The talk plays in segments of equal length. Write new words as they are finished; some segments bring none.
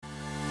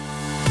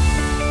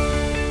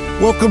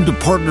Welcome to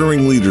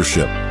Partnering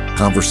Leadership,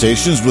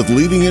 conversations with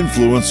leading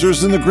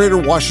influencers in the greater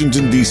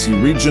Washington, D.C.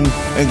 region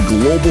and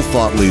global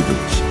thought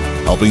leaders,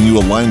 helping you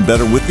align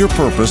better with your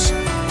purpose,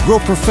 grow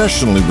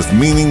professionally with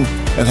meaning,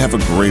 and have a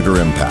greater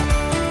impact.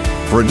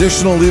 For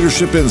additional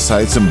leadership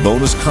insights and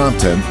bonus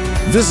content,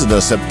 visit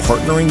us at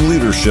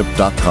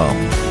partneringleadership.com.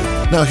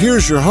 Now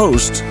here's your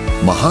host,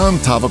 Mahan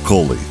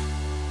Tavakoli.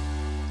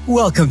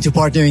 Welcome to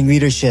Partnering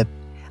Leadership.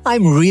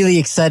 I'm really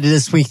excited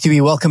this week to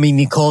be welcoming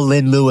Nicole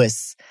Lynn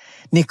Lewis.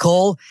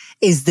 Nicole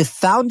is the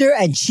founder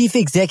and chief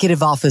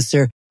executive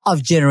officer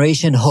of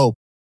Generation Hope,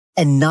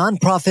 a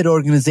nonprofit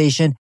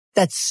organization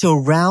that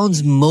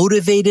surrounds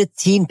motivated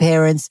teen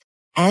parents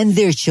and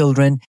their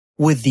children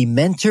with the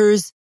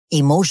mentors,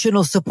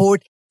 emotional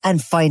support,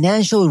 and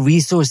financial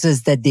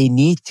resources that they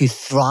need to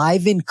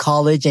thrive in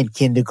college and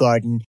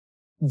kindergarten,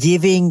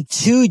 giving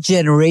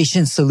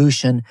two-generation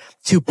solution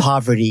to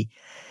poverty.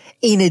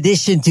 In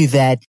addition to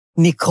that,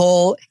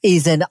 Nicole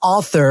is an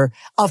author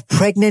of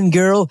Pregnant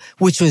Girl,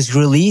 which was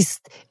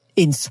released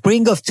in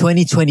spring of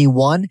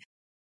 2021,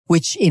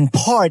 which in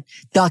part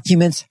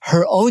documents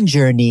her own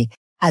journey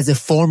as a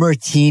former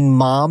teen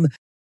mom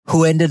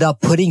who ended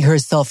up putting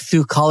herself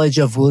through College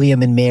of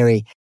William and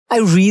Mary.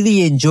 I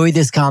really enjoyed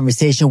this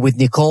conversation with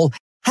Nicole,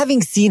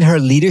 having seen her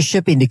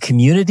leadership in the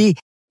community,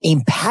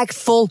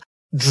 impactful,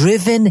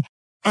 driven,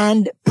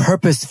 and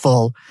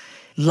purposeful.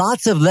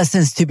 Lots of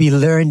lessons to be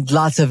learned,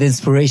 lots of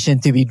inspiration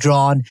to be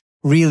drawn.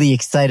 Really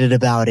excited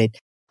about it.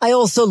 I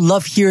also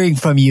love hearing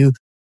from you.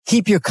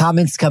 Keep your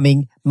comments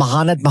coming.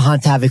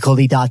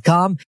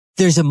 mahan@mahantavakoli.com.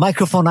 There's a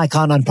microphone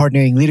icon on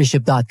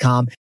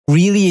partneringleadership.com.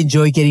 Really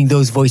enjoy getting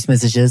those voice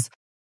messages.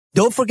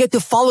 Don't forget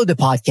to follow the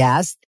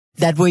podcast.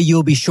 That way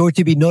you'll be sure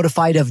to be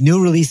notified of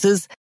new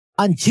releases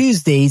on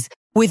Tuesdays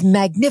with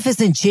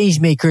magnificent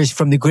changemakers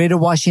from the greater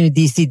Washington,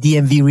 D.C.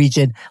 DMV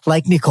region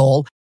like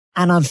Nicole,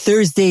 and on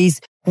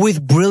Thursdays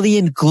with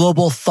brilliant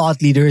global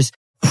thought leaders,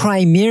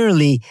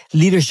 primarily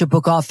leadership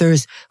book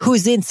authors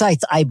whose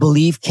insights I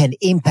believe can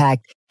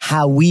impact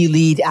how we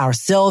lead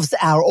ourselves,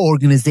 our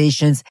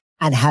organizations,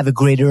 and have a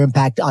greater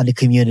impact on the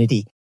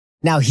community.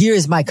 Now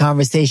here's my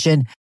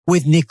conversation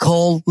with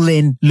Nicole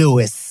Lynn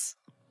Lewis.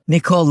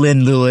 Nicole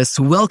Lynn Lewis,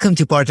 welcome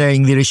to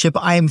Partnering Leadership.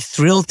 I am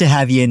thrilled to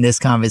have you in this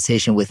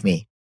conversation with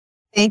me.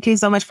 Thank you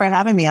so much for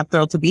having me. I'm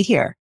thrilled to be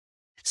here.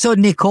 So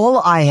Nicole,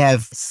 I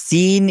have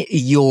seen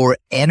your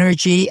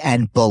energy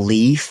and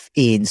belief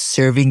in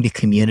serving the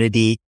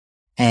community,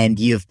 and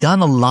you've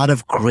done a lot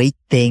of great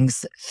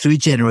things through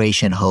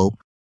Generation Hope.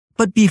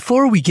 But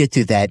before we get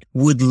to that,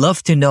 would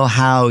love to know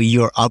how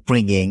your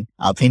upbringing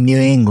up in New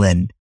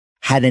England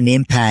had an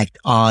impact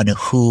on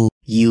who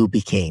you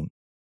became.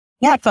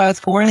 Yeah, so I was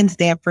born in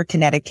Stamford,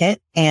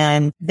 Connecticut,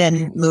 and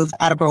then moved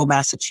to Attleboro,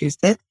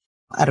 Massachusetts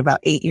at about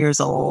 8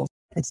 years old.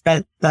 I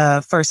spent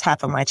the first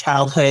half of my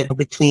childhood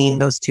between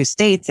those two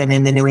states and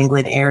in the New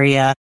England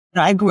area.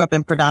 I grew up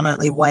in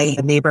predominantly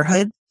white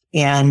neighborhoods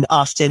and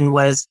often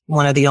was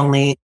one of the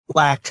only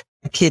Black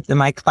kids in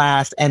my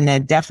class. And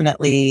then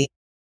definitely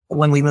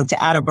when we moved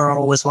to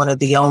Attleboro was one of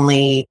the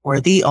only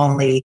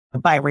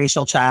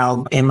biracial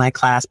child in my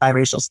class,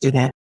 biracial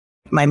student.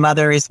 My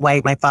mother is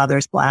white, my father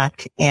is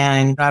Black,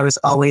 and I was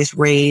always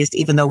raised,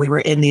 even though we were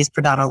in these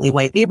predominantly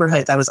white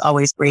neighborhoods, I was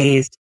always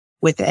raised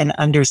with an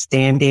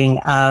understanding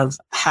of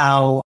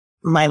how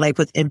my life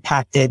was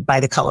impacted by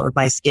the color of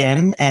my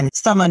skin and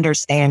some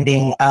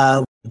understanding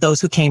of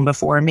those who came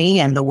before me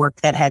and the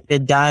work that had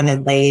been done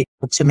and laid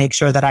to make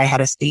sure that I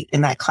had a seat in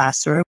that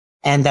classroom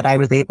and that I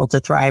was able to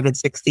thrive and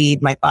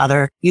succeed. My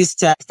father used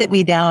to sit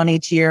me down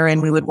each year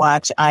and we would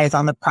watch Eyes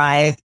on the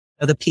Prize,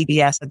 the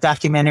PBS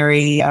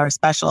documentary or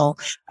special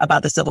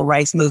about the civil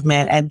rights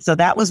movement. And so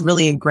that was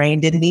really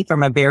ingrained in me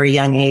from a very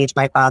young age.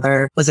 My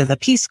father was in the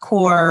Peace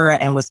Corps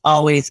and was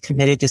always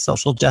committed to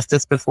social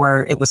justice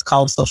before it was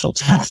called social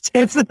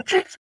justice.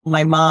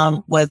 My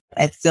mom was,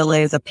 and still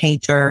is, a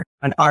painter,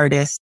 an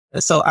artist.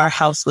 So our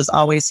house was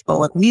always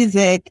full of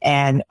music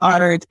and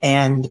art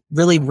and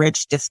really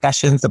rich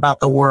discussions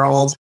about the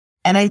world.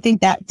 And I think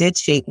that did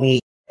shape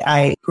me.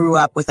 I grew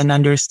up with an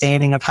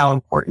understanding of how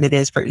important it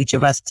is for each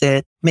of us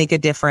to make a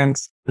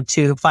difference,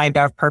 to find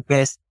our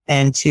purpose,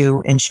 and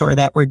to ensure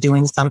that we're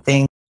doing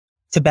something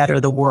to better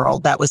the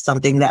world. That was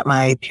something that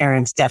my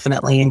parents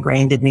definitely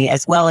ingrained in me,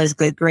 as well as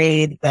good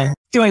grades and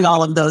doing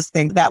all of those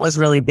things. That was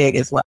really big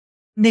as well.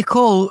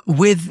 Nicole,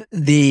 with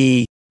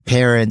the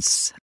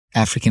parents,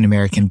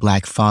 African-American,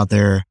 Black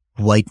father,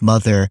 white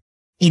mother,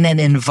 in an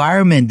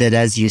environment that,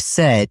 as you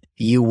said,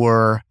 you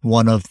were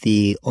one of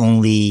the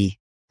only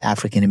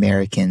African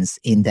Americans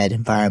in that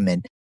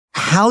environment.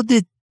 How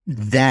did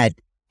that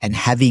and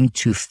having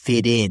to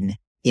fit in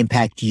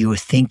impact your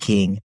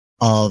thinking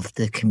of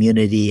the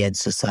community and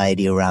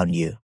society around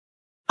you?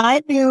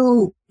 I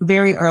knew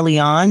very early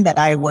on that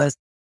I was,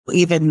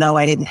 even though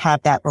I didn't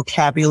have that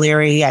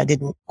vocabulary, I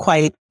didn't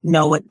quite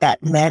know what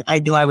that meant. I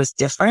knew I was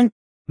different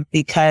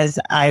because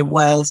I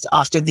was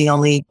often the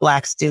only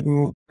Black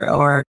student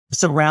or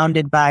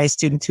surrounded by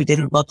students who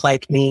didn't look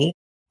like me.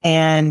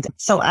 And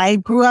so I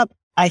grew up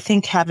I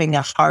think having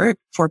a heart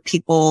for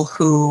people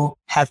who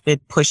have been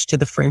pushed to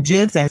the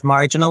fringes and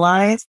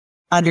marginalized,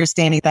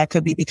 understanding that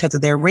could be because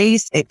of their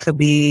race, it could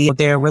be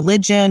their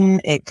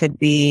religion, it could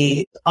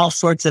be all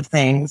sorts of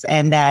things.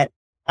 And that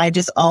I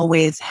just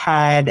always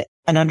had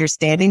an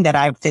understanding that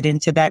I fit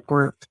into that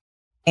group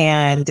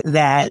and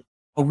that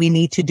we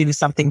need to do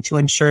something to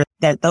ensure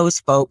that those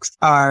folks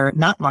are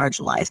not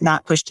marginalized,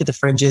 not pushed to the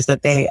fringes,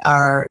 that they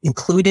are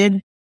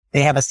included,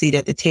 they have a seat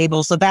at the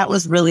table. So that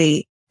was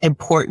really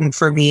important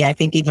for me, I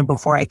think, even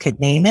before I could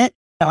name it.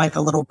 Like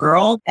a little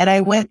girl. And I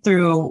went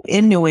through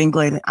in New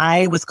England,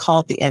 I was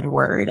called the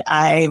N-word.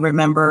 I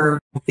remember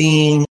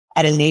being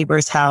at a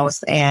neighbor's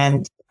house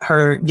and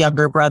her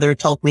younger brother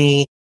told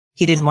me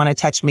he didn't want to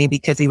touch me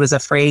because he was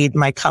afraid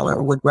my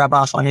color would rub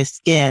off on his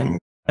skin.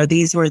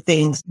 These were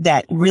things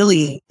that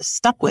really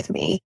stuck with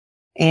me.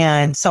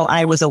 And so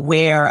I was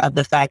aware of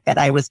the fact that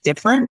I was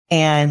different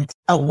and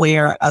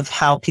aware of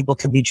how people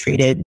can be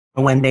treated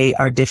when they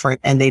are different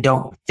and they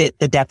don't fit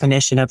the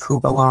definition of who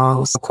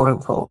belongs, quote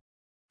unquote.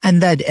 And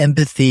that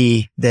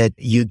empathy that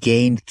you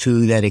gained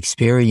through that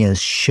experience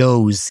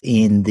shows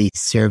in the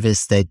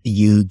service that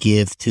you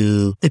give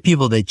to the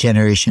people that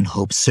Generation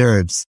Hope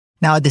serves.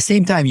 Now, at the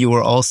same time, you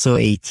were also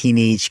a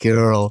teenage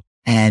girl,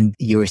 and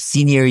your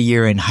senior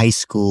year in high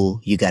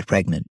school, you got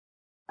pregnant.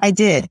 I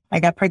did. I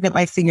got pregnant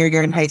my senior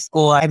year in high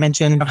school. I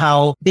mentioned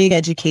how big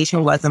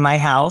education was in my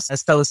house.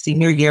 So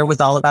senior year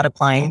was all about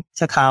applying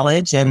to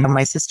college. And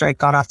my sister had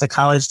gone off to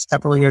college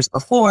several years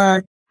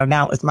before.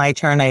 Now it was my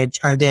turn. I had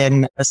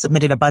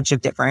submitted a bunch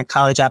of different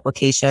college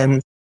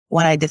applications.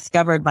 When I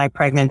discovered my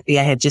pregnancy,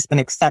 I had just been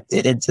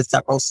accepted into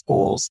several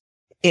schools.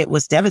 It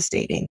was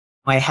devastating.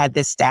 I had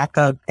this stack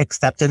of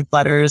acceptance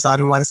letters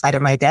on one side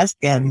of my desk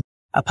and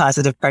a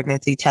positive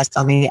pregnancy test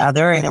on the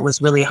other. And it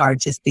was really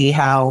hard to see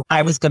how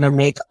I was going to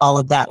make all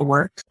of that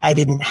work. I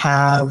didn't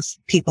have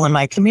people in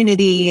my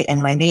community,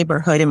 in my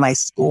neighborhood, in my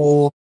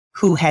school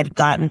who had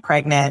gotten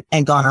pregnant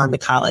and gone on to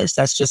college.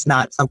 That's just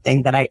not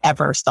something that I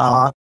ever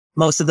saw.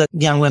 Most of the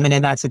young women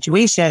in that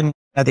situation,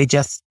 they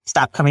just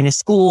stopped coming to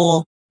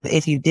school.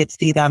 If you did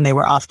see them, they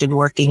were often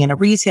working in a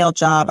retail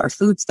job or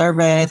food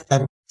service.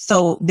 And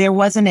so there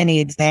wasn't any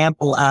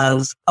example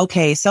of,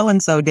 okay,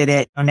 so-and-so did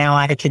it. Now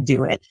I could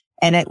do it.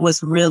 And it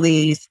was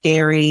really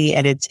scary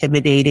and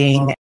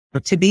intimidating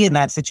to be in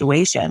that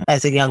situation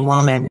as a young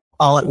woman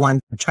all at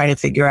once, trying to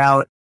figure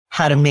out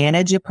how to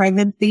manage a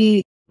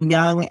pregnancy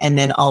young, and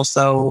then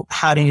also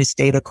how do you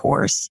stay the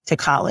course to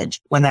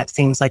college when that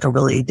seems like a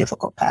really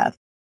difficult path.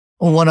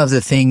 One of the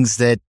things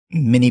that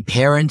many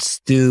parents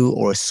do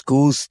or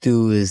schools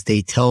do is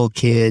they tell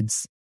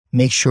kids,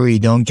 make sure you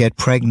don't get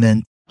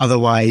pregnant.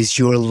 Otherwise,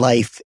 your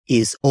life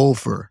is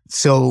over.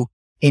 So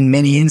in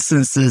many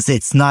instances,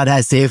 it's not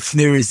as if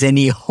there is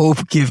any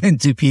hope given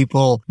to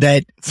people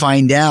that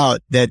find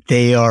out that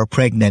they are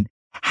pregnant.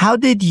 How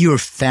did your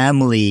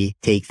family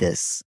take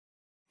this?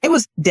 It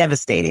was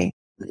devastating.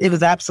 It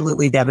was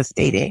absolutely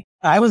devastating.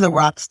 I was a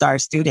rock star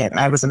student.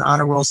 I was an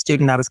honor roll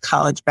student. I was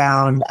college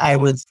bound. I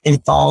was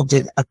involved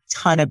in a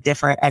ton of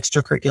different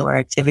extracurricular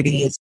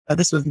activities.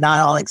 This was not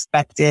all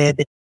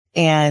expected.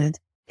 And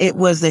it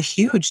was a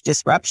huge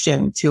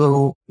disruption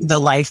to the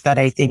life that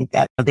I think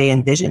that they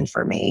envisioned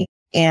for me.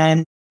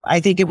 And I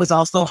think it was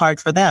also hard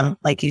for them.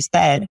 Like you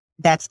said,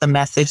 that's the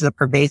message, the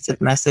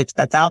pervasive message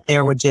that's out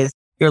there, which is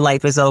your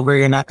life is over.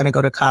 You're not going to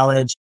go to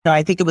college. So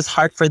I think it was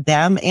hard for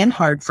them and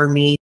hard for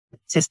me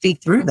to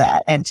speak through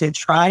that and to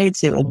try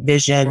to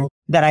envision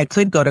that I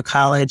could go to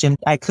college and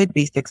I could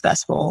be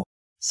successful.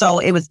 So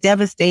it was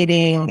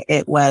devastating.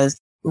 It was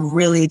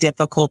really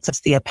difficult to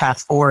see a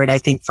path forward, I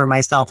think, for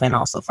myself and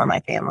also for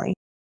my family.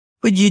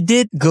 But you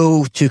did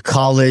go to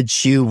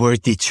college. You were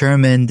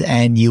determined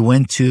and you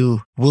went to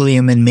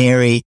William and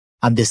Mary.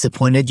 I'm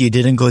disappointed you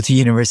didn't go to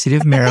University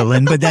of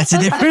Maryland, but that's a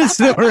different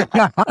story.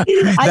 I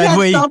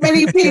got so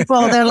many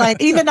people. They're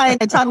like, even I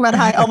talk about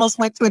how I almost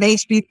went to an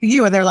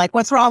HBCU and they're like,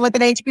 what's wrong with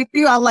an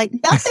HBCU? I'm like,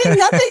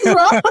 nothing's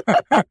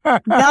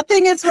wrong.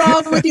 Nothing is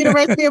wrong with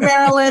University of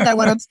Maryland. I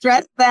want to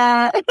stress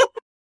that.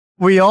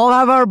 We all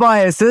have our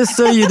biases.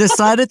 So you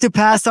decided to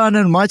pass on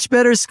a much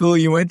better school.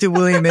 You went to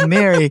William and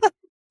Mary.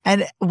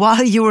 And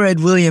while you were at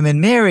William and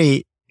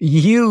Mary,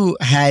 you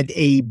had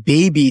a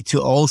baby to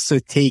also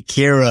take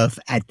care of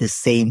at the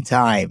same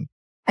time.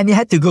 And you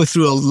had to go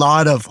through a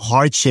lot of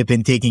hardship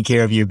in taking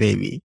care of your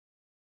baby.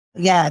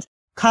 Yes.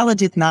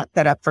 College is not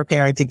set up for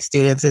parenting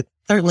students. It's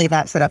certainly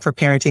not set up for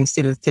parenting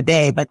students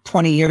today. But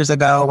 20 years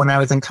ago, when I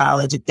was in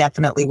college, it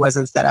definitely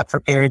wasn't set up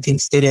for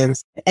parenting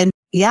students. And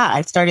yeah,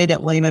 I started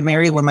at William and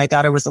Mary when my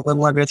daughter was a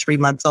little under 3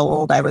 months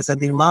old. I was a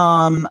new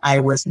mom. I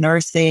was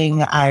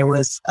nursing. I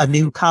was a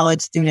new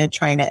college student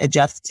trying to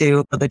adjust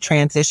to the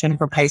transition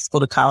from high school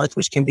to college,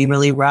 which can be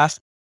really rough.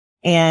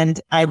 And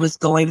I was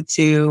going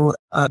to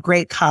a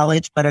great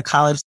college, but a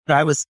college that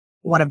I was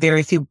one of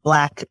very few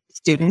Black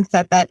students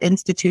at that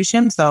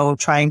institution. So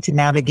trying to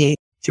navigate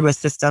through a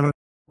system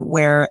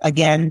where,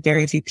 again,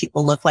 very few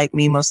people look like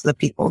me. Most of the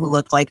people who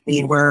looked like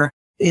me were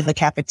in the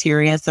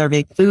cafeteria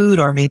serving food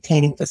or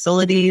maintaining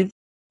facilities.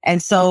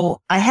 And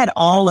so I had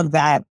all of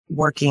that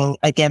working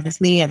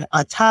against me. And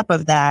on top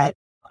of that,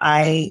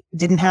 I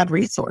didn't have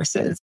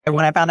resources. And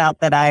when I found out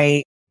that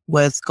I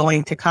was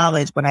going to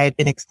college, when I had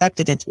been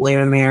accepted into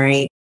William and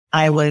Mary,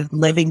 I was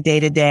living day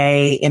to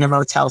day in a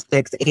Motel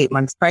 6, 8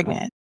 months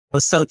pregnant.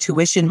 So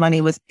tuition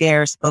money was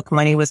scarce, book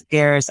money was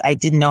scarce. I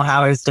didn't know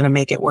how I was going to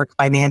make it work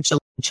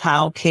financially.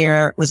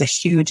 Childcare was a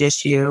huge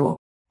issue.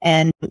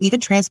 And even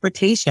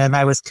transportation,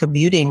 I was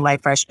commuting my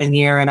freshman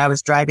year and I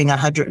was driving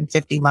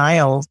 150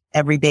 miles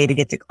every day to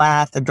get to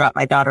class and drop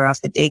my daughter off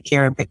at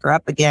daycare and pick her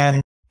up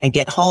again and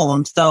get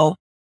home. So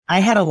I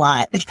had a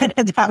lot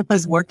that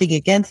was working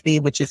against me,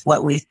 which is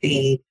what we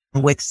see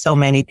with so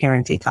many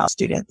parenting college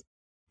students.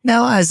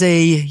 Now, as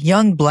a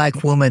young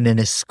Black woman in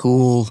a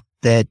school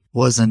that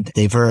wasn't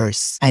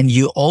diverse, and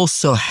you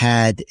also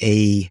had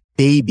a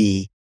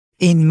baby,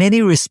 in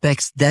many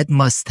respects, that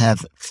must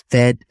have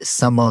fed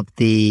some of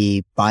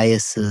the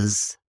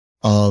biases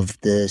of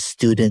the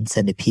students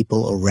and the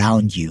people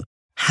around you.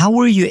 How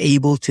were you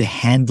able to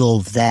handle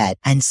that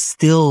and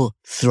still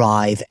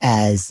thrive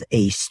as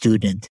a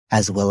student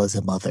as well as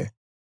a mother?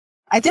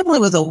 I definitely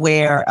was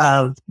aware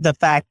of the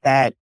fact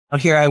that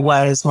here I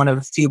was, one of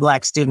the few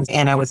Black students,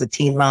 and I was a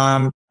teen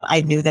mom.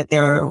 I knew that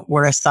there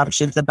were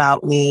assumptions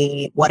about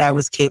me, what I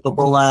was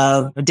capable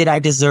of. Did I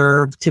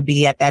deserve to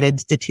be at that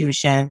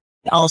institution?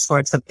 All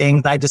sorts of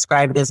things. I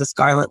describe it as a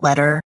scarlet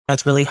letter.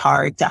 It's really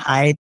hard to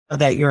hide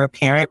that you're a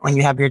parent when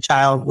you have your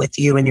child with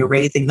you and you're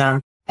raising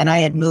them. And I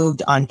had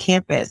moved on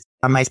campus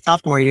on my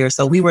sophomore year.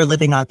 So we were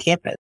living on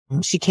campus.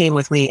 She came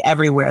with me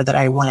everywhere that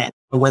I went,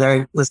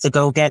 whether it was to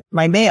go get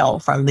my mail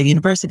from the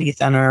university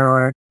center,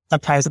 or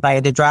sometimes if I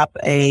had to drop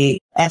a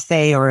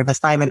essay or an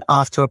assignment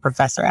off to a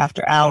professor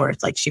after hours,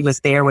 like she was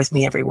there with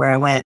me everywhere I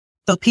went.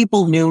 So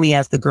people knew me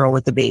as the girl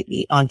with the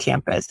baby on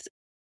campus.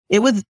 It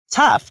was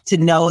tough to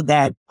know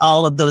that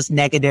all of those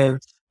negative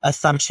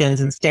assumptions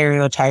and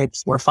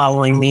stereotypes were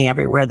following me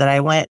everywhere that I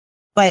went.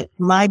 But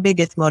my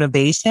biggest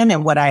motivation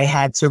and what I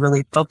had to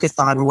really focus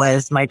on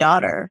was my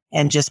daughter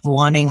and just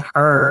wanting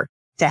her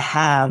to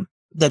have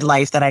the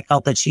life that I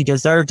felt that she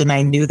deserved. And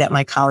I knew that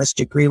my college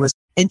degree was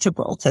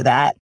integral to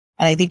that.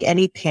 And I think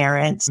any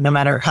parent, no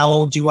matter how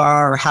old you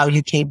are or how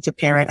you came to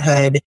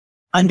parenthood,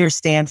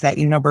 understands that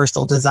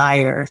universal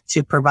desire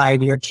to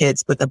provide your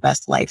kids with the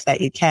best life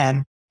that you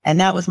can. And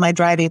that was my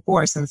driving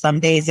force. And some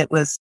days it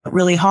was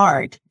really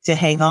hard to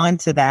hang on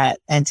to that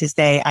and to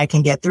say, I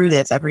can get through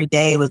this. Every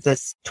day was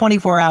this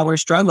 24-hour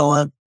struggle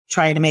of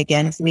trying to make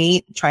ends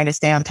meet, trying to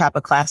stay on top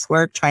of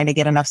classwork, trying to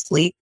get enough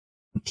sleep,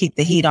 keep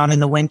the heat on in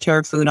the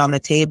winter, food on the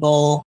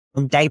table,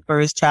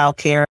 diapers,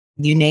 childcare,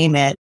 you name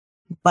it.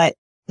 But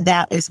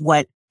that is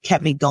what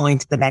kept me going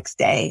to the next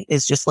day,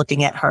 is just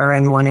looking at her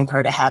and wanting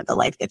her to have the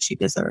life that she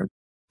deserved.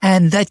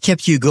 And that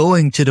kept you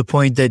going to the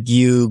point that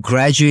you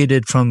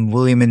graduated from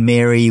William and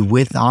Mary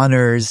with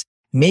honors,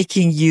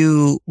 making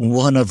you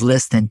one of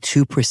less than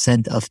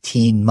 2% of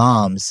teen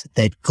moms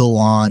that go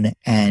on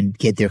and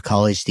get their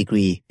college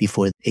degree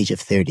before the age of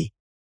 30.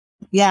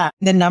 Yeah,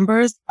 the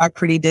numbers are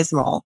pretty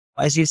dismal.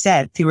 As you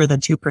said, fewer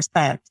than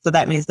 2%. So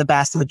that means the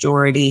vast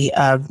majority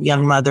of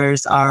young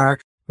mothers are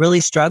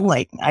really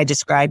struggling. I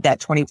described that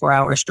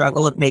 24-hour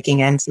struggle of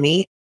making ends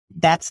meet.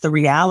 That's the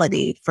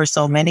reality for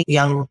so many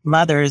young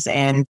mothers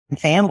and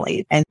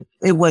families. And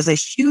it was a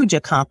huge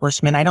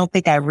accomplishment. I don't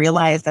think I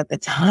realized at the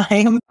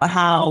time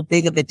how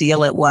big of a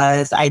deal it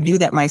was. I knew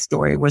that my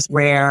story was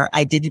rare.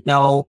 I didn't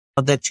know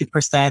the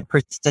 2% per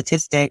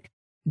statistic,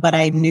 but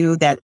I knew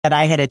that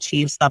I had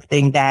achieved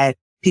something that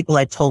people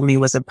had told me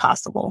was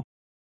impossible.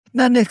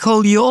 Now,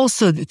 Nicole, you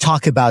also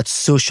talk about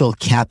social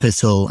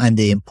capital and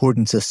the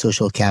importance of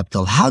social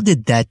capital. How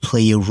did that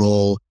play a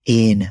role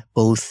in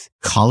both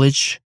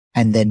college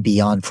and then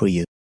beyond for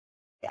you?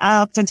 I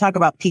often talk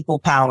about people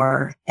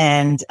power,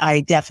 and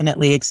I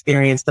definitely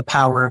experienced the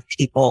power of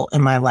people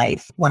in my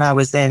life. When I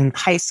was in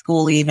high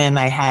school, even,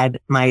 I had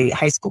my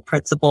high school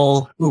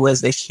principal who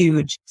was a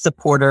huge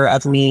supporter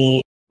of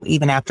me.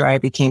 Even after I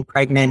became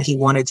pregnant, he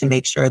wanted to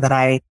make sure that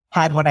I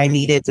had what I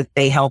needed to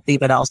stay healthy,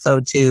 but also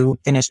to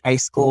finish high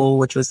school,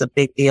 which was a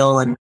big deal.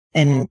 And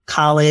in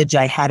college,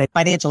 I had a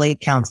financial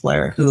aid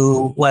counselor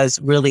who was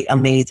really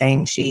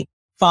amazing. She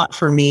fought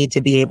for me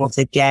to be able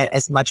to get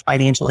as much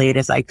financial aid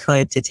as I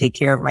could to take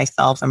care of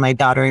myself and my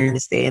daughter and to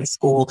stay in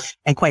school.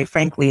 And quite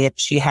frankly, if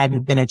she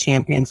hadn't been a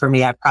champion for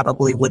me, I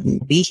probably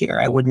wouldn't be here.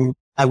 I wouldn't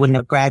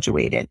have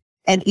graduated.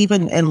 And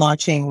even in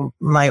launching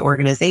my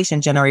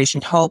organization,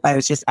 Generation Hope, I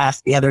was just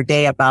asked the other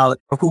day about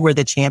who were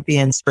the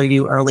champions for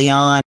you early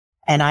on.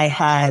 And I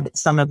had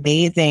some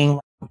amazing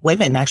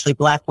women, actually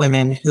Black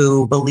women,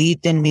 who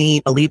believed in me,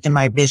 believed in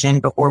my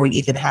vision before we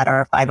even had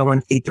our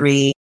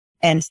 501c3,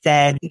 and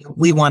said,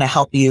 we want to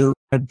help you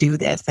do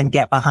this and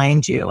get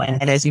behind you.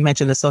 And as you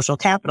mentioned, the social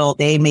capital,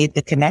 they made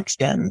the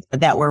connections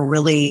that were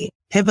really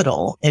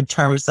pivotal in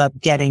terms of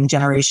getting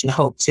Generation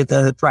Hope to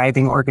the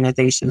thriving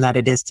organization that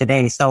it is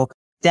today. So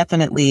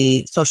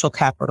definitely social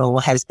capital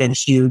has been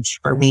huge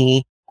for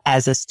me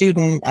as a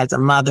student, as a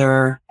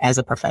mother, as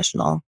a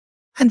professional.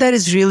 And that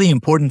is really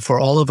important for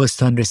all of us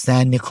to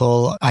understand,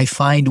 Nicole. I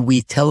find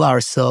we tell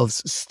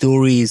ourselves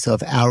stories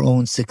of our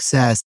own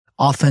success,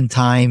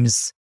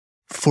 oftentimes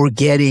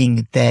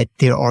forgetting that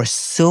there are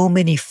so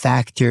many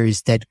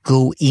factors that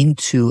go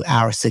into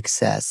our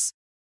success.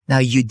 Now,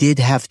 you did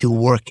have to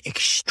work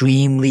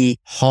extremely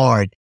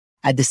hard.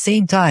 At the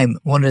same time,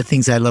 one of the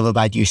things I love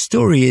about your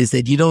story is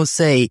that you don't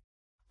say,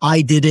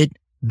 I did it,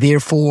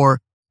 therefore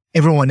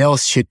everyone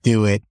else should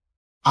do it.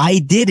 I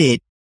did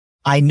it.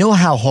 I know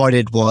how hard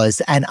it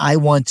was, and I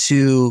want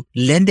to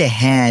lend a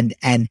hand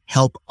and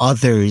help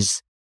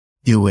others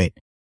do it.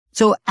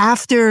 So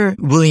after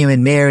William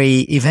and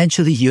Mary,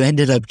 eventually you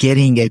ended up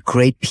getting a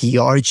great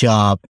PR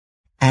job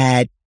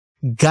at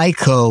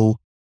Geico,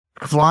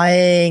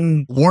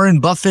 flying Warren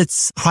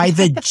Buffett's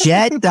private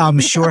jet. I'm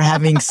sure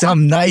having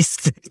some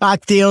nice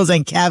cocktails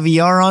and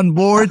caviar on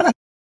board.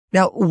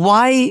 Now,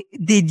 why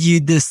did you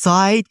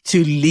decide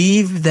to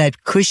leave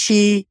that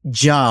cushy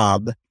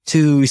job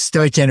to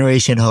start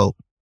Generation Hope?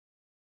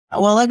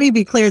 Well, let me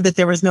be clear that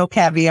there was no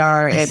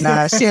caviar and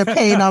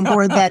champagne on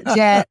board that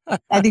jet.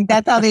 I think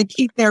that's how they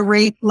keep their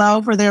rate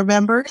low for their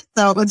members.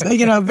 So it was,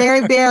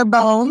 very bare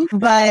bones.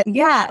 But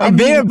yeah.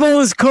 Bare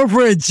bones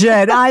corporate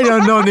jet. I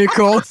don't know,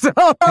 Nicole. So.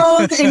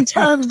 In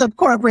terms of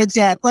corporate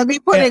jets, let me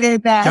put it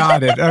in that.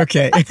 Got it.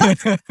 Okay.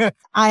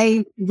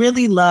 I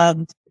really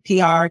loved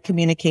PR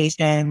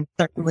communication,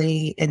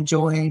 certainly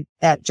enjoyed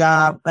that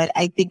job. But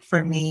I think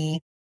for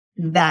me,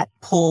 that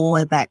pull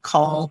and that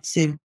call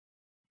to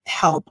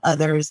help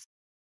others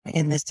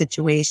in this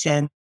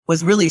situation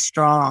was really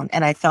strong.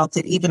 And I felt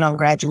it even on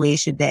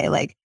graduation day,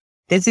 like,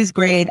 this is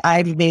great.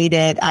 I've made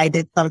it. I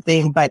did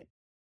something, but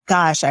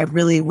gosh, I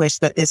really wish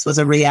that this was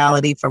a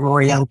reality for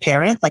more young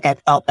parents. Like I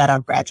felt that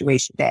on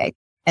graduation day.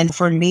 And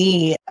for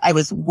me, I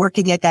was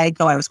working at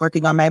Geico. I was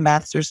working on my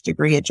master's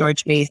degree at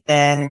George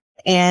Mason.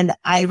 And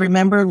I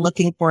remember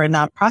looking for a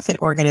nonprofit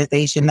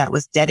organization that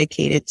was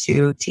dedicated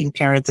to teen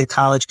parents and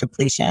college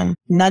completion.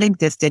 None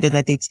existed in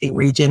the DC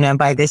region. And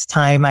by this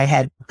time, I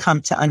had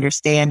come to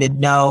understand and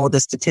know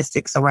the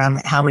statistics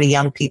around how many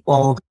young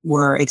people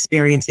were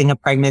experiencing a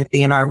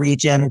pregnancy in our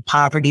region,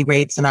 poverty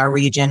rates in our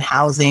region,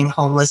 housing,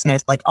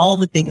 homelessness, like all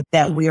the things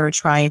that we are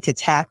trying to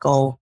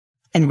tackle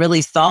and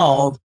really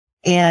solve.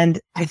 And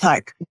I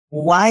thought,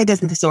 why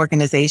doesn't this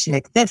organization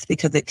exist?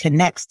 Because it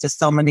connects to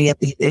so many of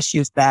these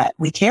issues that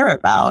we care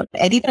about.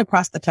 And even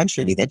across the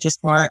country, there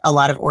just weren't a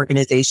lot of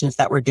organizations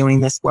that were doing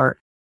this work.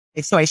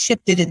 So I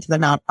shifted into the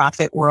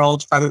nonprofit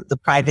world from the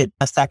private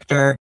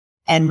sector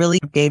and really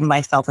gave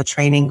myself a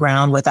training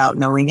ground without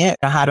knowing it,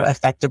 how to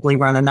effectively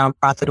run a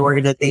nonprofit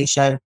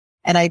organization.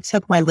 And I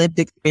took my lived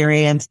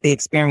experience, the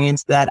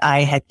experience that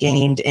I had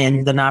gained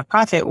in the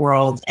nonprofit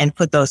world, and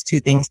put those two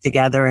things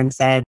together and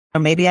said,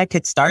 maybe I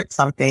could start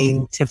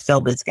something to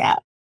fill this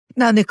gap.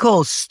 Now,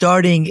 Nicole,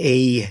 starting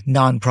a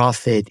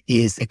nonprofit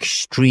is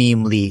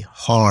extremely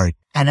hard.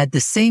 And at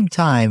the same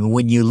time,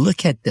 when you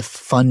look at the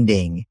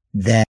funding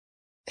that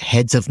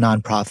heads of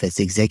nonprofits,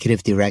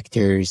 executive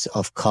directors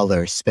of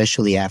color,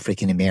 especially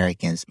African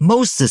Americans,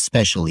 most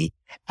especially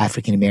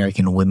African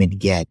American women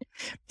get,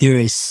 there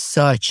is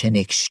such an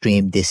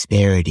extreme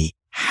disparity.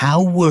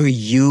 How were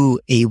you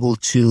able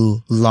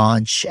to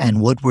launch,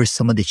 and what were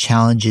some of the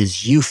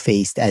challenges you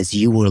faced as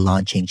you were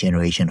launching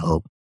Generation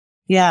Hope?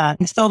 Yeah,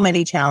 so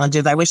many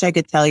challenges. I wish I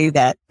could tell you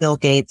that Bill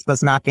Gates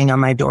was knocking on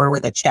my door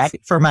with a check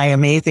for my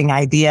amazing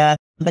idea,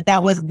 but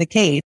that wasn't the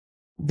case.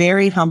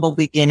 Very humble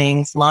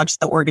beginnings,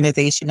 launched the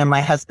organization in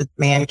my husband's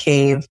man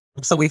cave.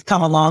 So we've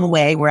come a long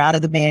way. We're out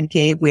of the man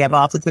cave. We have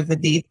offices in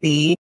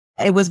DC.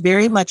 It was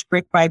very much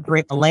brick by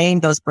brick, laying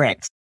those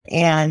bricks.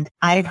 And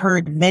I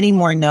heard many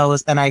more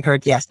no's than I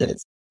heard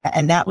yeses.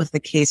 And that was the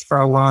case for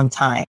a long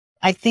time.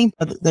 I think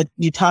that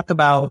you talk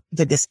about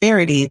the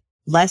disparity,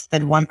 less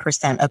than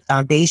 1% of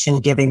foundation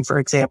giving, for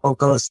example,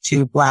 goes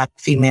to Black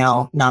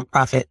female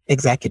nonprofit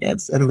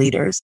executives and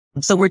leaders.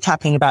 So we're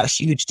talking about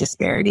huge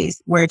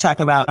disparities. We're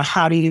talking about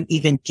how do you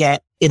even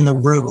get in the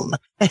room?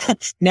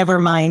 Never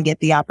mind get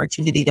the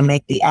opportunity to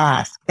make the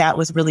ask. That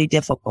was really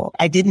difficult.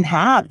 I didn't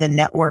have the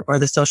network or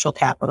the social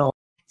capital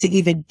to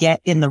even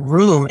get in the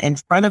room in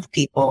front of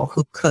people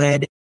who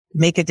could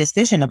make a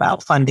decision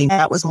about funding.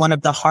 That was one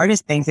of the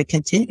hardest things. It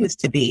continues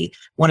to be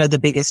one of the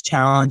biggest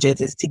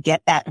challenges, is to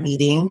get that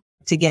meeting,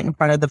 to get in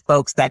front of the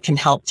folks that can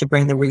help to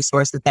bring the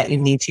resources that you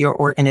need to your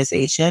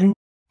organization.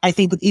 I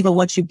think even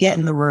once you get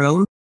in the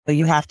room,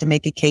 you have to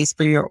make a case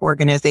for your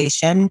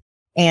organization.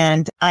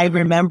 And I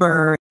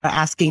remember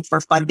asking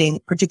for funding,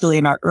 particularly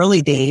in our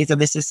early days.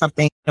 And this is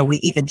something we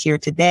even hear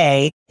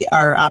today.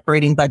 Our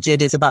operating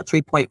budget is about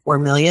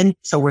 3.4 million.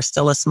 So we're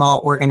still a small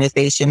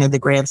organization in the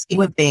grand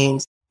scheme of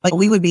things. But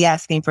we would be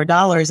asking for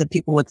dollars and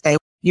people would say,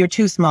 you're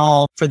too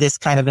small for this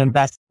kind of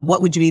investment.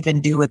 What would you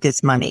even do with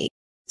this money?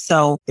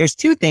 So there's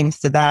two things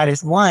to that.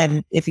 Is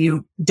one, if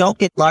you don't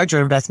get larger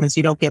investments,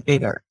 you don't get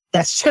bigger.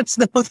 That's just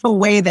the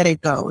way that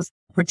it goes.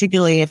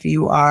 Particularly if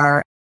you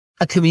are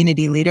a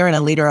community leader and a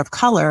leader of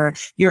color,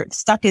 you're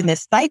stuck in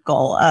this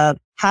cycle of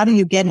how do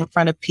you get in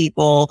front of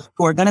people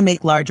who are going to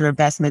make larger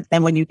investments?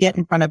 And when you get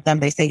in front of them,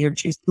 they say you're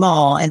too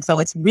small. And so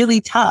it's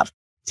really tough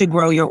to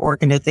grow your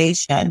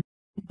organization.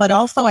 But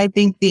also, I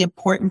think the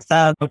importance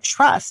of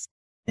trust.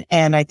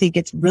 And I think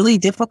it's really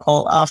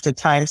difficult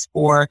oftentimes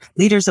for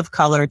leaders of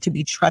color to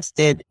be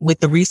trusted with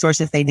the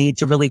resources they need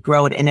to really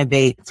grow and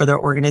innovate for their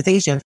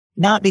organization,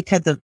 not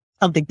because of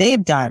something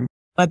they've done,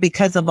 but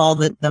because of all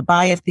the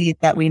biases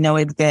that we know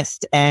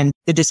exist and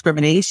the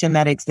discrimination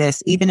that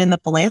exists, even in the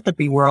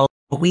philanthropy world.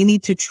 We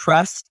need to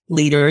trust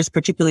leaders,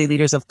 particularly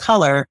leaders of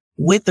color,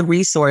 with the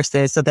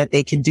resources so that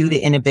they can do the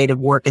innovative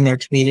work in their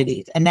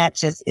communities. And that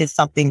just is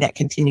something that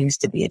continues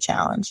to be a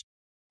challenge.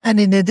 And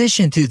in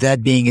addition to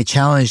that being a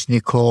challenge,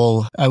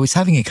 Nicole, I was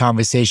having a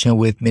conversation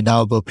with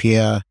Minal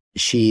Bopia.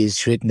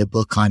 She's written a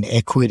book on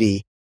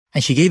equity,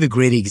 and she gave a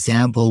great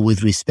example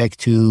with respect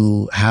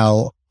to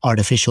how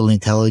artificial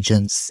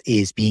intelligence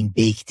is being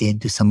baked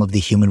into some of the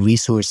human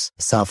resource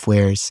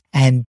softwares.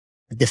 And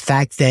the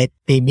fact that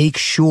they make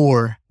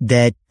sure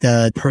that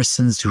the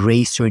person's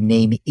race or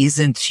name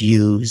isn't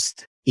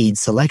used in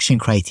selection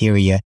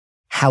criteria.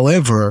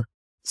 However,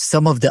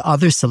 some of the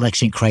other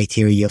selection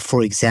criteria,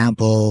 for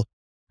example,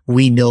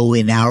 we know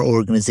in our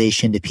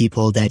organization, the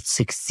people that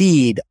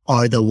succeed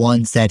are the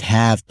ones that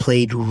have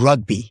played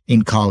rugby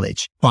in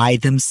college. By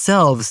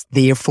themselves,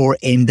 therefore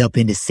end up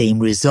in the same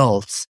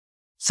results.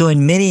 So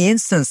in many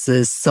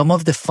instances, some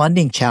of the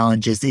funding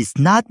challenges is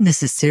not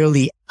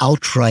necessarily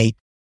outright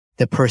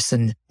the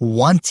person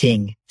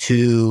wanting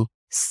to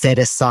set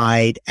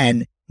aside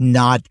and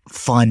not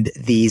fund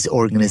these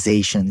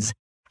organizations.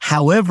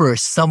 However,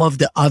 some of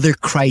the other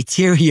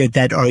criteria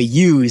that are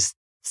used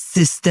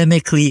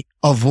systemically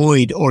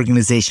avoid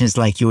organizations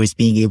like yours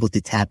being able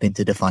to tap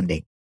into the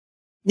funding.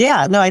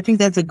 Yeah, no, I think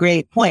that's a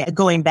great point.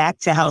 Going back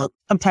to how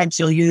sometimes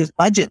you'll use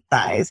budget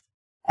size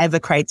as a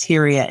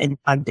criteria in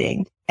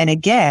funding. And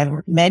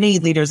again, many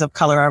leaders of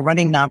color are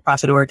running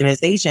nonprofit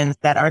organizations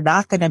that are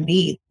not going to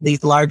meet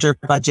these larger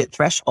budget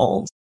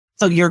thresholds.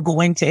 So you're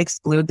going to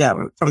exclude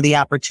them from the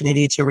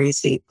opportunity to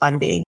receive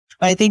funding.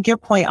 But I think your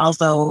point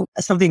also,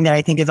 something that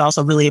I think is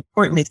also really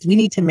important, is we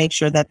need to make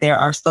sure that there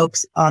are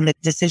folks on the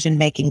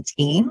decision-making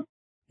team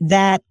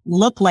that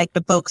look like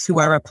the folks who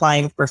are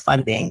applying for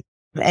funding.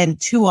 And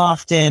too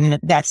often,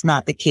 that's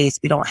not the case.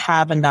 We don't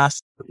have enough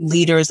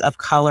leaders of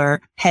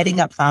color heading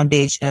up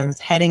foundations,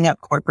 heading up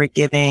corporate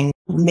giving,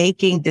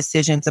 making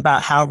decisions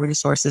about how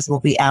resources will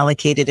be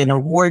allocated and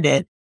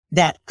awarded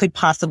that could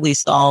possibly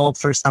solve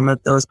for some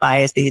of those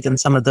biases and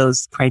some of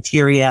those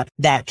criteria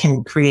that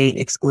can create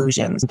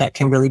exclusions that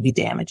can really be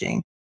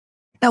damaging.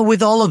 Now,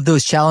 with all of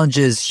those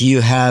challenges,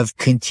 you have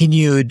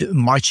continued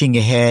marching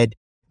ahead,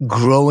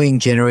 growing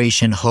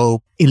Generation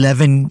Hope,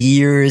 11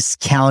 years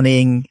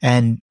counting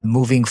and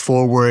moving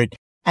forward.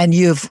 And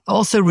you've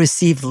also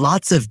received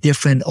lots of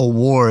different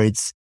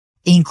awards,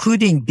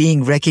 including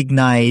being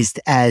recognized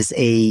as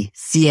a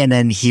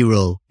CNN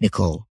hero,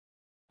 Nicole.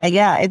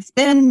 Yeah, it's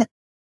been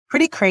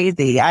pretty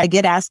crazy. I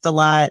get asked a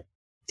lot,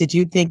 did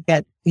you think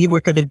that you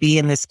were going to be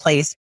in this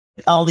place?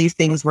 All these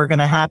things were going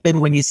to happen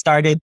when you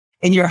started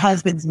in your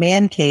husband's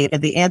man cave?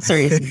 And the answer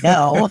is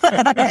no.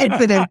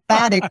 It's an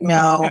emphatic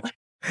no.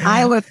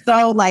 I was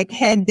so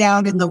head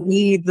down in the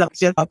weeds of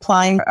just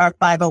applying our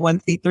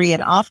 501c3.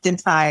 And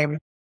oftentimes,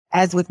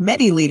 as with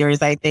many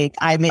leaders, I think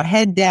I'm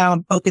head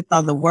down, focused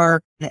on the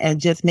work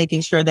and just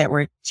making sure that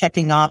we're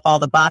checking off all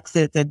the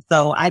boxes. And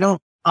so I don't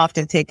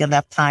often take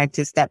enough time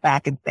to step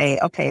back and say,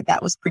 okay,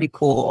 that was pretty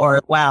cool.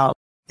 Or, wow,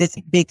 this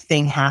big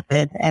thing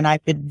happened. And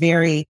I've been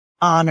very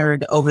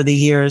honored over the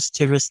years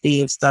to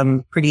receive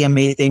some pretty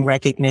amazing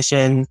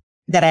recognition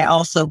that I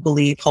also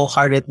believe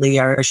wholeheartedly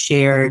are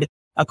shared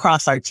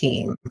across our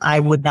team. I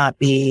would not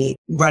be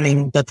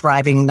running the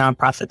thriving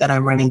nonprofit that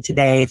I'm running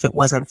today if it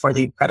wasn't for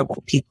the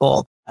incredible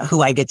people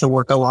who I get to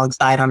work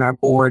alongside on our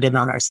board and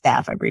on our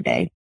staff every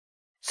day.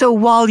 So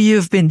while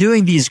you've been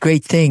doing these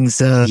great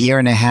things, a year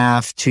and a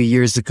half, 2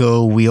 years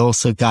ago, we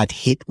also got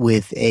hit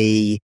with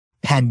a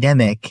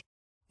pandemic,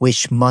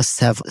 which must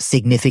have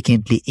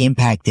significantly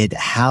impacted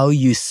how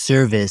you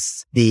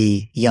service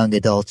the young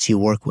adults you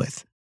work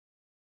with.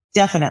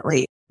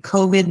 Definitely.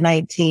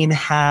 COVID-19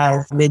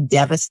 has been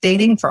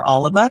devastating for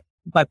all of us,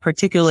 but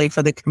particularly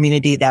for the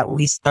community that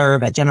we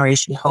serve at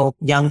Generation Hope,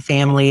 young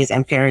families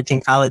and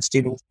parenting college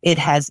students. It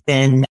has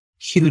been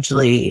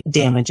hugely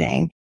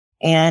damaging.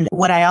 And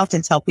what I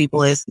often tell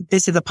people is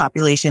this is a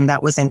population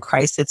that was in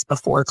crisis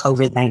before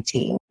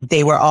COVID-19.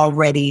 They were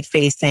already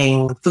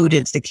facing food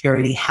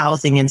insecurity,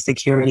 housing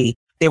insecurity.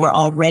 They were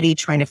already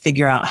trying to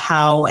figure out,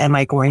 how am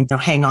I going to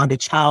hang on to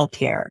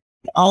childcare?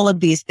 All of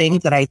these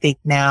things that I think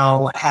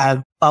now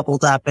have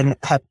bubbled up and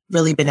have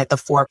really been at the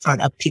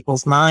forefront of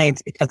people's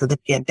minds because of the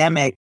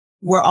pandemic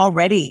were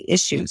already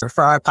issues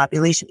for our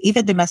population.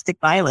 Even domestic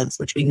violence,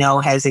 which we know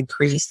has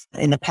increased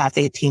in the past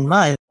 18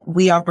 months,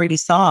 we already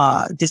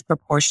saw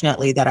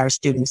disproportionately that our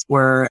students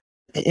were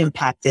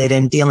impacted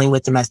and dealing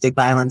with domestic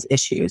violence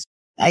issues.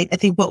 I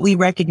think what we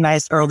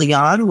recognized early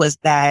on was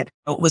that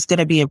it was going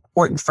to be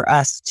important for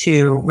us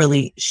to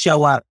really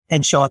show up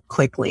and show up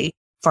quickly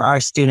for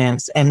our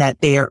students, and that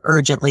they are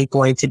urgently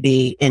going to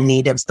be in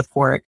need of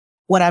support.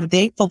 What I'm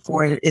thankful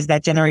for is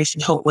that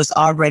Generation Hope was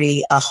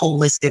already a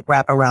holistic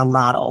wraparound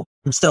model.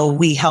 So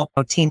we help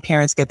teen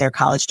parents get their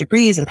college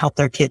degrees and help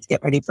their kids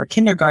get ready for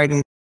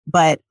kindergarten.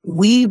 But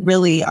we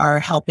really are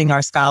helping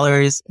our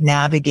scholars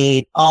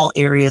navigate all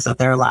areas of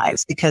their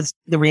lives, because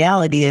the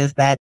reality is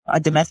that a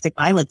domestic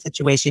violence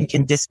situation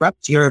can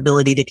disrupt your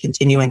ability to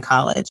continue in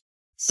college.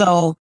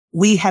 So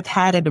we have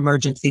had an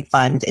emergency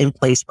fund in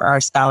place for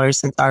our scholars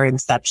since our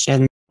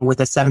inception, with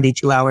a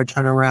 72-hour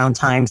turnaround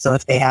time. So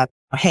if they have,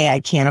 hey, I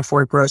can't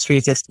afford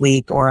groceries this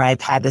week, or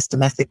I've had this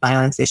domestic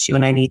violence issue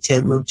and I need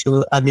to move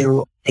to a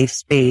new safe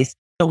space.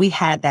 So we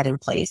had that in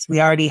place.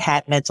 We already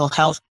had mental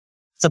health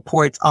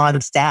supports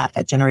on staff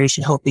at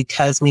Generation Hope,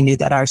 because we knew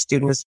that our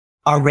students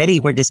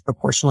already were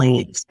disproportionately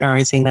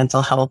experiencing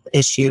mental health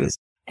issues.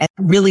 And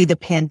really the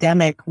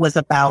pandemic was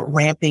about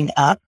ramping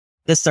up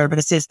the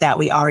services that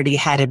we already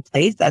had in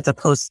place, as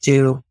opposed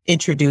to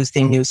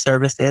introducing new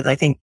services. I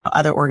think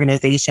other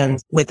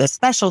organizations with a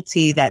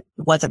specialty that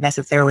wasn't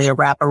necessarily a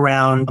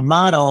wraparound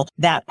model,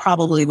 that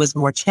probably was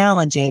more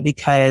challenging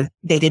because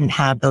they didn't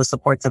have those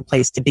supports in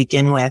place to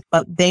begin with.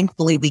 But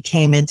thankfully, we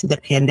came into the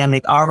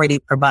pandemic already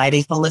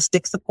providing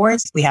holistic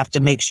supports. We have to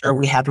make sure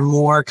we have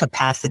more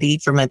capacity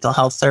for mental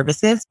health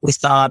services. We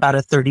saw about a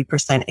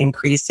 30%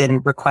 increase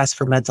in requests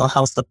for mental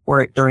health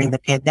support during the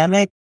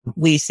pandemic.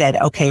 We said,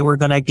 okay, we're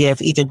going to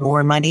give even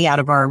more money out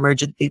of our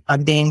emergency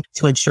funding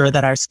to ensure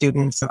that our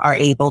students are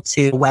able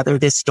to weather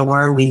this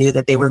storm. We knew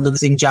that they were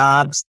losing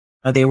jobs.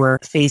 They were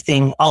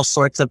facing all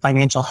sorts of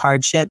financial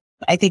hardship.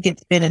 I think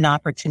it's been an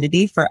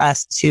opportunity for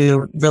us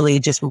to really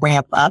just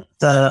ramp up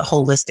the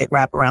holistic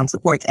wraparound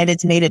supports. And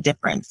it's made a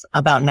difference.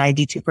 About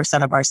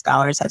 92% of our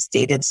scholars have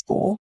stayed in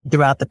school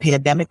throughout the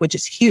pandemic, which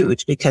is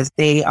huge because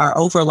they are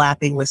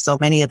overlapping with so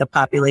many of the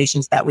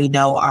populations that we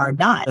know are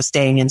not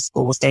staying in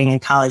school, staying in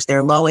college.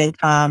 They're low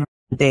income.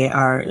 They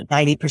are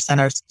 90%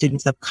 are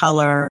students of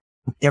color.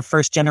 They're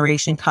first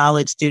generation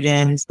college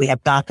students. We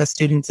have DACA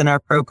students in our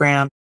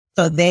program.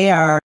 So they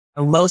are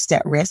most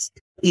at risk,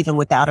 even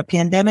without a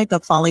pandemic,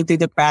 of falling through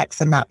the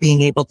cracks and not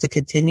being able to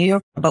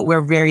continue. But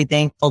we're very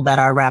thankful that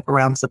our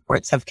wraparound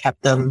supports have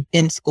kept them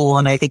in school.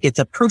 And I think it's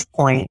a proof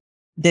point.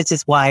 This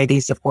is why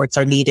these supports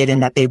are needed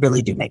and that they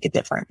really do make a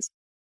difference.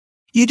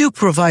 You do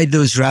provide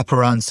those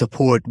wraparound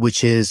support,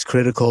 which is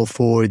critical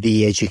for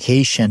the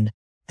education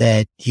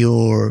that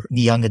your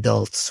young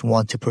adults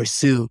want to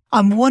pursue.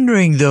 I'm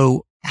wondering,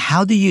 though,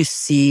 how do you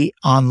see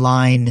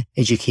online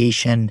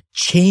education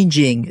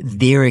changing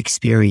their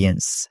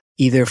experience,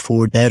 either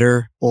for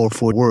better or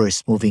for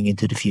worse, moving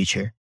into the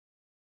future?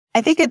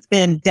 I think it's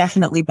been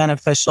definitely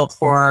beneficial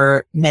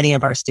for many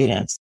of our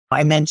students.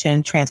 I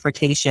mentioned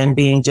transportation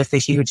being just a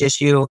huge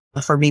issue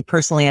for me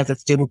personally as a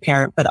student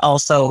parent, but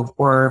also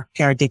for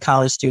parenting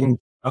college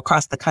students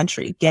across the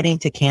country, getting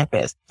to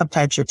campus.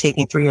 Sometimes you're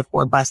taking 3 or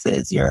 4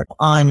 buses. You're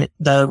on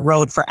the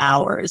road for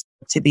hours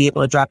to be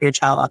able to drop your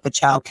child off at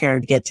childcare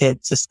and get to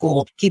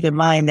school. Keep in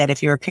mind that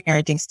if you're a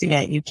parenting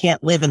student, you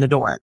can't live in the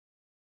dorm.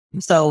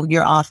 So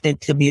you're often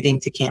commuting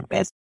to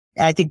campus.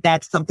 And I think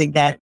that's something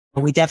that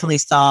we definitely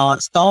saw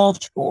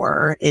solved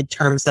for in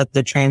terms of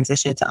the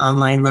transition to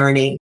online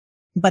learning.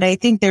 But I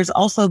think there's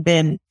also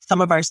been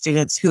some of our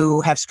students who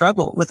have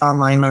struggled with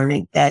online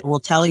learning that will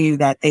tell you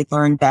that they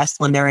learn best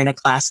when they're in a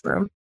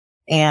classroom.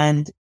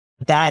 And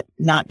that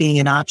not being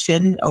an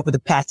option over the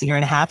past year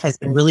and a half has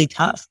been really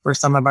tough for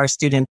some of our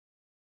students.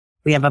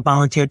 We have a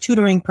volunteer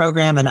tutoring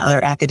program and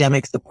other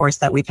academic supports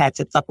that we've had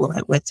to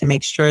supplement with to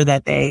make sure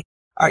that they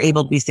are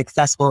able to be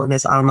successful in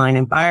this online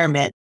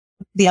environment.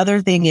 The other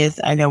thing is,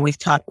 I know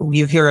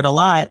you hear it a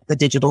lot, the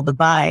digital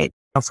divide.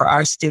 For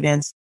our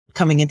students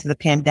coming into the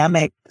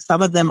pandemic,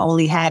 some of them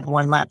only had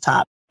one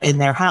laptop in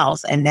their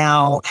house, and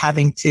now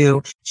having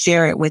to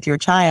share it with your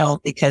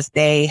child because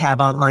they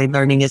have online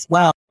learning as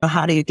well.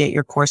 How do you get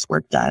your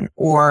coursework done?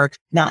 Or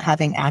not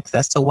having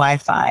access to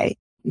Wi-Fi.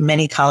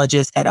 Many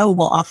colleges said,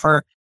 we'll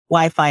offer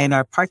Wi-Fi in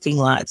our parking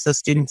lot so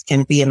students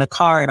can be in the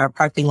car in our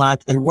parking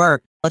lots and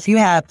work. If you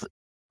have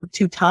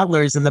 2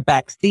 toddlers in the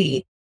back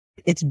seat,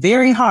 it's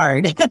very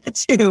hard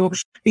to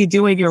be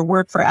doing your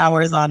work for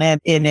hours on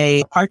end in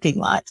a parking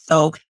lot.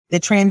 So the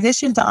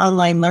transition to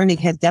online learning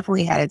has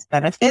definitely had its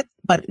benefits,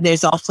 but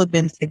there's also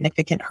been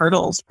significant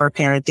hurdles for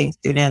parenting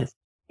students.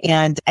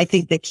 And I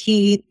think the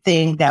key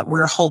thing that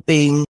we're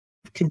hoping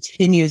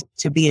continues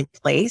to be in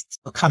place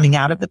coming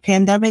out of the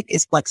pandemic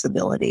is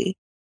flexibility,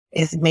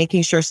 is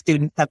making sure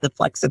students have the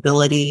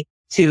flexibility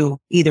to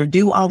either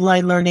do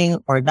online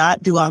learning or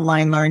not do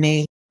online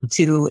learning,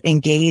 to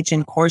engage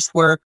in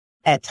coursework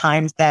at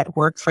times that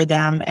work for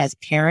them as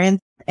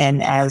parents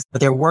and as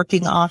they're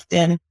working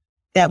often.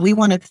 That we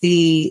want to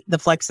see the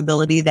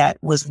flexibility that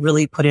was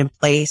really put in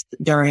place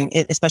during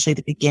it, especially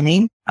the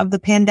beginning of the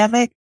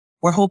pandemic.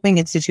 We're hoping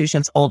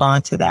institutions hold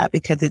on to that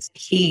because it's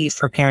key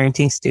for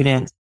parenting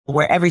students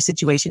where every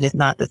situation is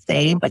not the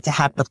same, but to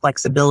have the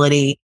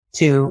flexibility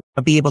to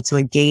be able to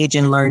engage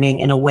in learning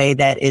in a way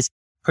that is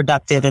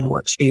productive and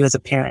works for you as a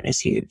parent is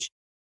huge.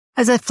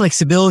 As that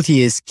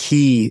flexibility is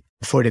key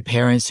for the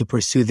parents to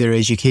pursue their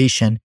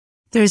education,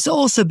 there's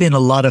also been a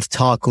lot of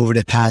talk over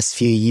the past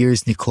few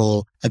years,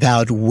 Nicole,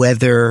 about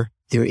whether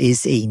there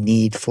is a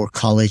need for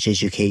college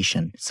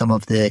education. Some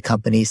of the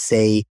companies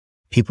say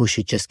people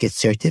should just get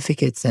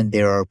certificates and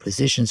there are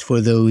positions for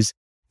those.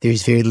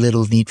 There's very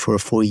little need for a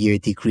 4-year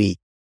degree.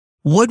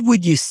 What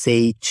would you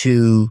say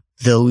to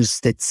those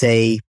that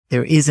say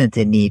there isn't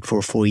a need for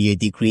a 4-year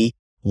degree?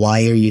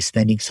 Why are you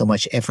spending so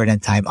much effort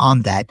and time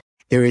on that?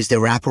 There is the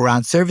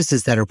wraparound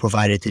services that are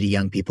provided to the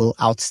young people,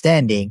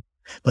 outstanding.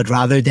 But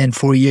rather than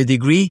 4-year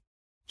degree,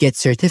 get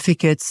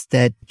certificates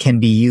that can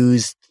be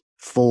used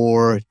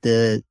for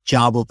the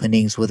job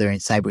openings, whether in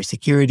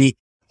cybersecurity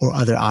or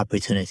other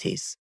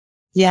opportunities.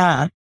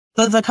 Yeah.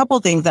 So there's a couple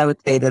of things I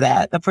would say to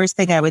that. The first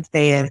thing I would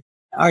say is,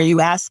 are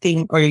you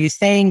asking or are you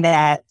saying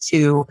that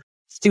to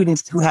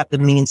students who have the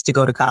means to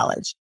go to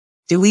college?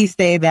 Do we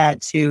say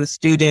that to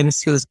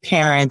students whose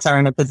parents are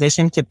in a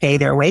position to pay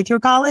their way through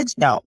college?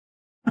 No.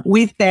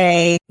 We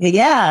say,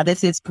 yeah,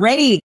 this is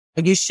great.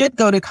 You should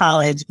go to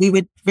college. We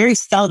would very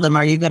seldom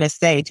are you going to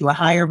say to a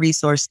higher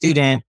resource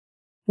student,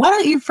 why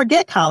don't you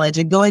forget college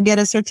and go and get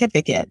a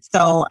certificate?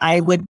 So I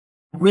would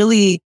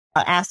really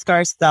ask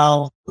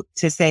ourselves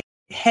to say,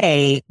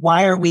 hey,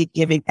 why are we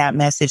giving that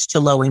message to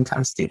low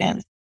income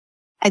students?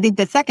 I think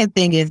the second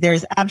thing is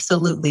there's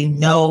absolutely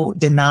no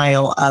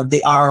denial of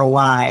the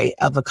ROI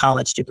of a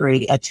college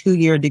degree, a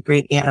 2-year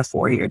degree and a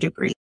 4-year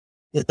degree.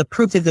 The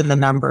proof is in the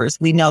numbers.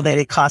 We know that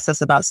it costs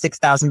us about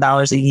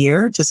 $6,000 a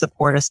year to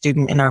support a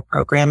student in our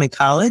program in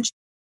college.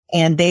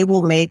 And they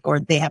will make,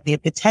 or they have the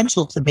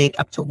potential to make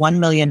up to $1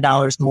 million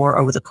more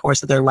over the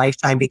course of their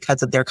lifetime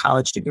because of their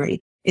college degree.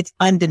 It's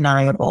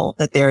undeniable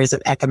that there is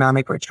an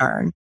economic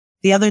return.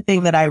 The other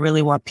thing that I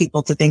really want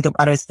people to think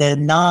about is the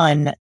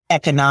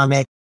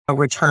non-economic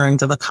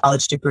returns of a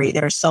college degree.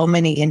 There are so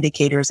many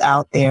indicators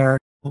out there.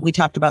 We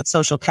talked about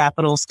social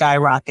capital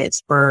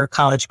skyrockets for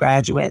college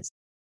graduates.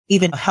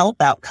 Even health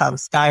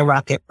outcomes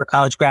skyrocket for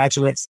college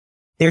graduates.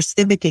 Their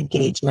civic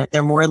engagement,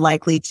 they're more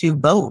likely to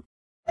vote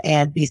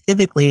and be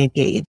civically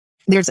engaged.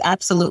 There's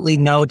absolutely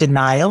no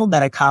denial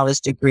that a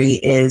college degree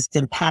is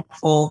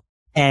impactful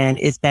and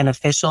is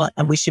beneficial.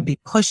 And we should be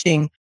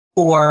pushing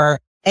for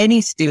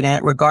any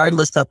student,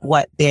 regardless of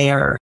what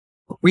their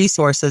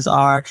resources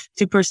are,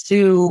 to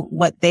pursue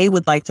what they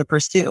would like to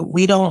pursue.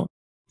 We don't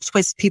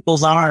twist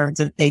people's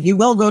arms and say, you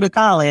will go to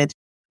college.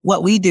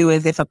 What we do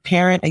is if a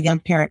young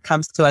parent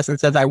comes to us and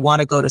says, I want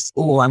to go to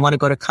school, I want to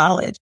go to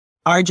college,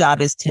 our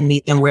job is to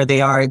meet them where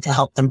they are and to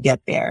help them get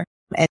there.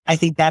 And I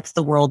think that's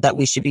the world that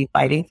we should be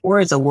fighting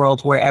for, is a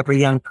world where every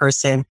young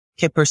person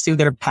can pursue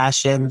their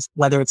passions,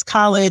 whether it's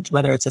college,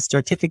 whether it's a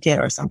certificate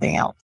or something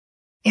else.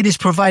 It is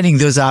providing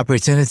those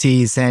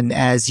opportunities. And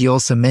as you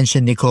also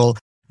mentioned, Nicole,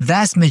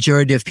 vast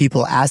majority of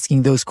people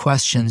asking those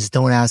questions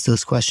don't ask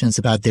those questions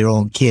about their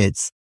own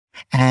kids.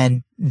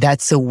 And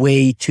that's a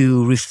way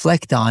to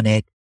reflect on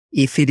it.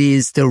 If it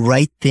is the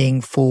right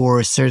thing for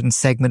a certain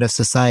segment of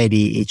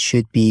society, it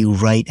should be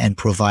right and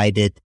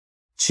provided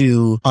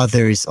to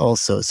others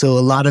also. So a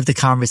lot of the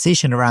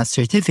conversation around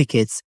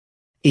certificates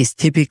is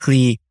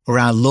typically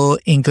around low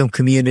income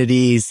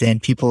communities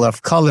and people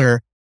of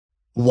color.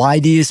 Why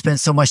do you spend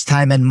so much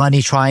time and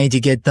money trying to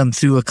get them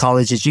through a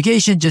college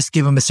education? Just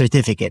give them a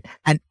certificate.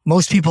 And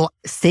most people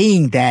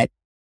saying that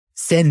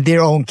send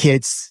their own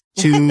kids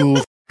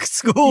to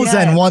schools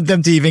and want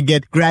them to even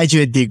get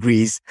graduate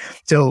degrees.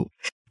 So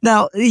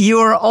now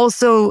you're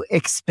also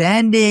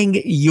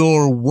expanding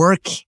your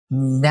work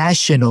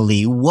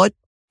nationally. What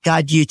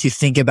got you to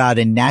think about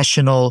a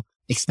national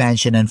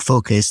expansion and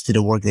focus to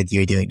the work that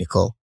you're doing,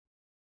 Nicole?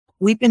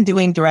 We've been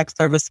doing direct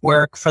service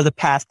work for the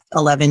past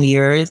 11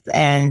 years.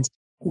 And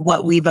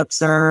what we've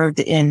observed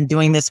in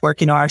doing this work,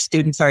 our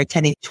students are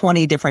attending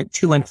 20 different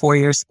 2- and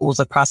 4-year schools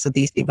across the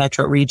DC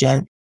metro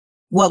region.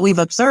 What we've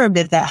observed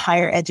is that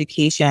higher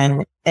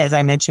education, as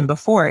I mentioned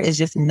before, is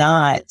just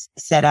not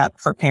set up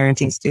for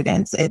parenting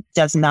students. It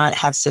does not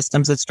have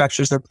systems and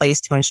structures in place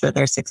to ensure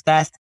their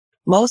success.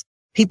 Most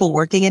people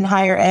working in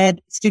higher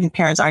ed, student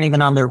parents aren't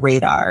even on their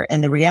radar.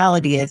 And the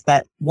reality is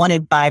that 1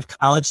 in 5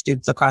 college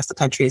students across the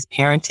country is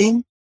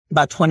parenting,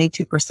 about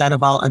 22%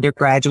 of all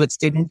undergraduate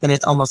students, and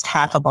it's almost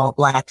half of all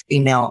Black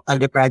female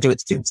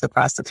undergraduate students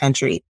across the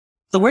country.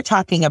 So we're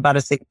talking about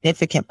a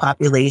significant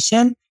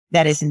population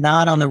that is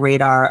not on the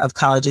radar of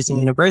colleges and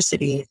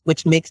universities,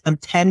 which makes them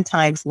 10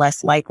 times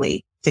less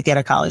likely to get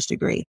a college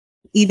degree,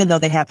 even though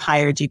they have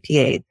higher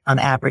GPAs on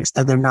average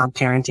than their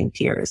non-parenting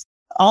peers.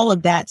 All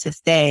of that to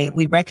say,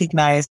 we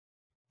recognize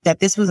that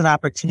this was an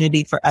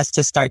opportunity for us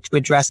to start to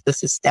address the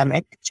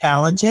systemic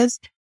challenges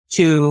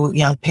to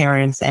young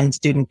parents and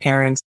student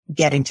parents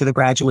getting to the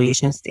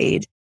graduation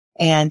stage.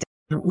 And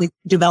we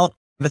developed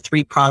a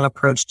 3-prong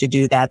approach to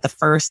do that. The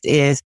first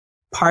is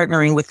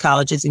partnering with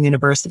colleges and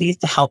universities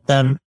to help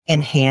them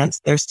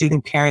enhance their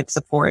student parent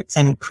supports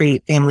and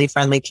create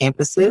family-friendly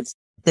campuses.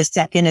 The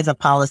second is a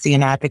policy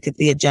and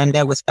advocacy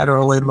agenda with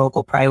federal and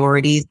local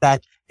priorities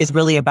that is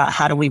really about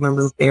how do we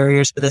remove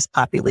barriers for this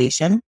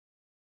population.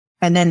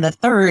 And then the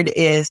third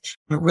is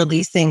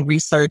releasing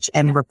research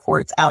and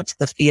reports out to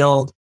the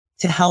field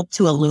to help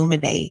to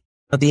illuminate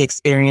the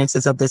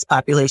experiences of this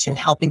population,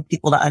 helping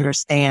people to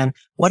understand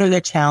what are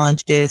their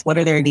challenges, what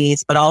are their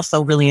needs, but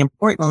also really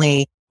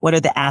importantly, what are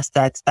the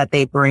assets that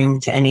they bring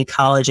to any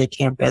college or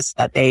campus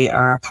that they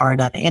are a part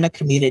of in a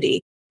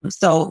community.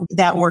 So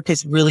that work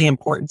is really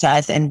important to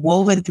us, and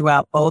woven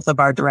throughout both of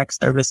our direct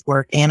service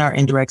work and our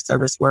indirect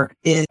service work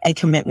is a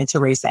commitment to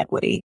race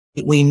equity.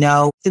 We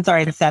know since our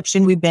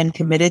inception, we've been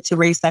committed to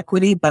race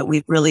equity, but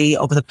we've really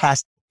over the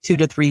past 2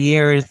 to 3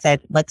 years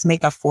said, let's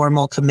make a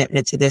formal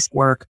commitment to this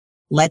work.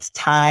 Let's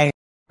tie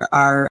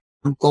our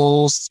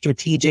goals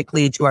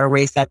strategically to our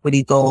race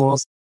equity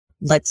goals.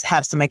 Let's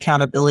have some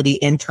accountability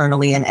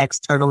internally and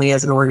externally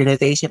as an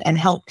organization and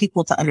help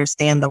people to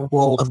understand the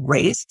role of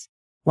race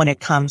when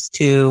it comes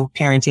to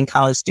parenting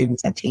college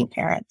students and teen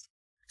parents.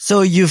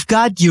 So you've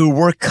got your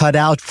work cut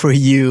out for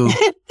you,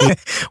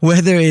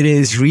 whether it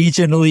is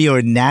regionally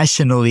or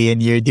nationally,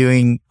 and you're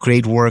doing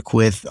great work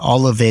with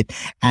all of it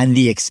and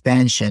the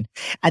expansion.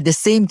 At the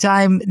same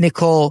time,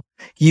 Nicole,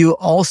 you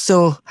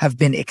also have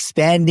been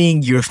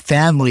expanding your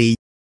family.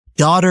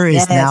 Daughter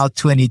is now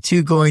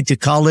 22 going to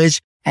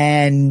college,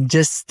 and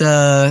just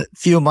a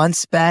few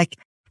months back,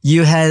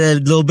 you had a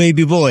little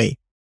baby boy.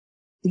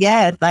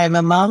 Yes, I'm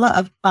a mama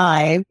of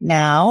 5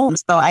 now.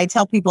 So I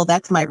tell people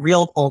that's my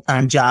real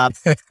full-time job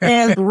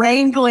is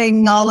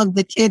wrangling all of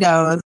the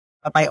kiddos.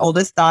 My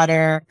oldest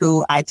daughter,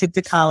 who I took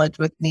to college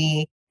with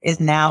me, is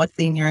now a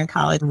senior in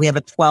college. We have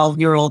a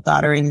 12-year-old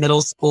daughter in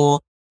middle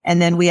school. And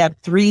then we have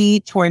 3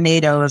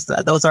 tornadoes.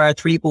 Those are our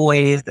 3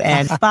 boys,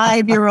 and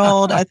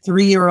 5-year-old, a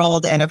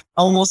 3-year-old, and a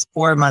almost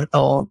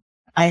 4-month-old.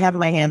 I have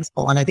my hands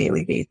full on a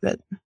daily basis.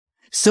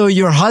 So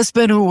your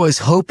husband, who was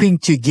hoping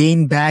to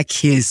gain back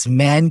his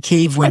man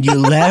cave when you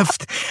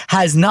left,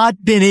 has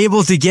not been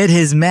able to get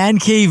his man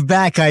cave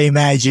back, I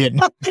imagine.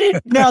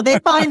 No, they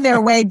find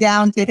their way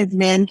down to his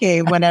man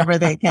cave whenever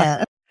they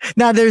can.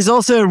 Now, there's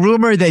also a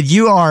rumor that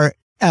you are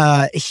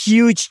a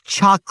huge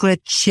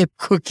chocolate chip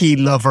cookie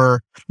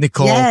lover,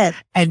 Nicole. Yes.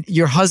 And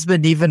your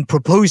husband even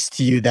proposed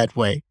to you that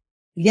way.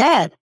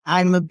 Yes.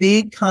 I'm a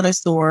big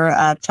connoisseur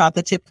of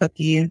chocolate chip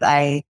cookies.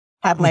 I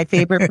have my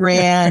favorite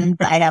brands.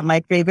 I have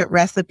my favorite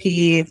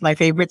recipes, my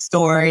favorite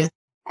stores.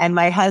 And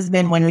my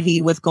husband, when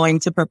he was going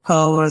to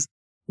propose,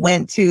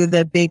 went to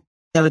the big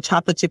the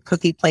chocolate chip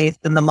cookie place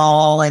in the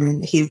mall,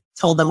 and he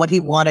told them what he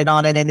wanted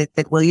on it. And it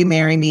said, "Will you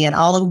marry me?" And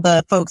all of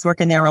the folks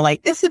working there were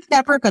like, "This is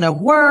never going to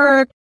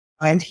work."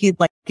 And he's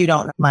like, "You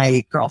don't know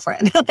my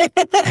girlfriend."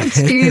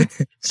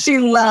 she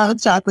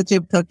loved chocolate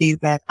chip cookies.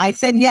 And I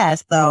said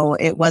yes, so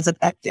it was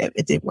effective.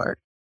 It did work.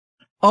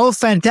 Oh,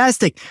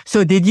 fantastic.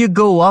 So did you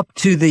go up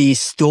to the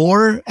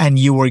store and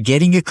you were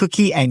getting a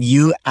cookie and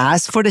you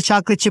asked for the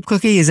chocolate chip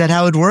cookie? Is that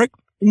how it worked?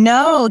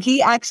 No,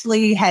 he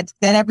actually had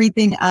set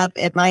everything up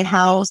at my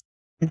house,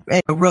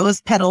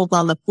 rose petals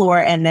on the floor,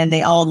 and then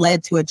they all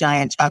led to a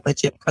giant chocolate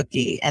chip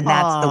cookie. And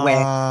that's the way.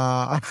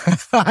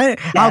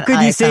 How could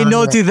you say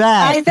no to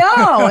that? I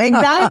know,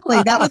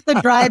 exactly. That was the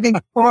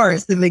driving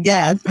force in the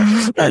guess.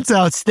 That's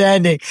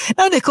outstanding.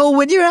 Now, Nicole,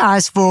 when you're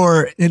asked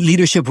for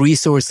leadership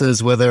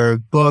resources, whether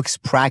books,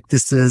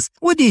 practices,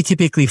 what do you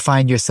typically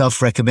find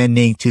yourself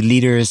recommending to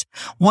leaders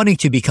wanting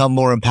to become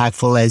more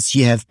impactful as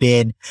you have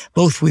been,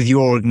 both with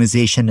your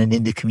organization and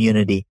in the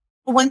community?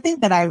 One thing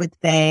that I would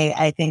say,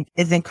 I think,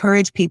 is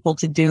encourage people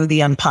to do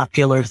the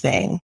unpopular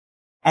thing.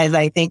 As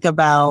I think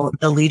about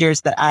the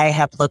leaders that I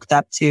have looked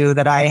up to,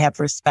 that I have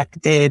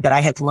respected, that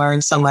I have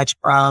learned so much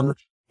from,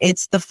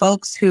 it's the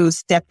folks who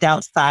stepped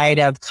outside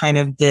of kind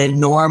of the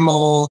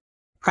normal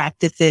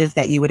practices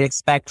that you would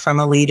expect from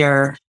a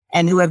leader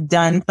and who have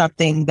done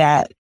something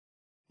that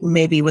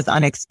maybe was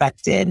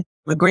unexpected.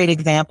 A great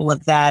example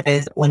of that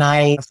is when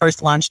I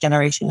first launched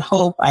Generation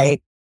Hope, I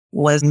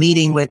was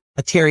meeting with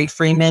Terry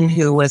Freeman,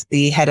 who was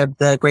the head of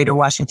the Greater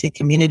Washington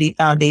Community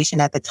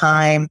Foundation at the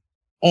time,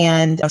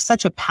 and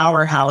such a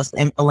powerhouse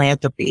in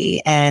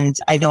philanthropy. And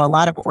I know a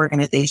lot of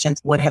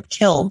organizations would have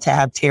killed to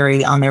have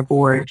Terry on their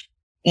board.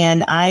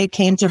 And I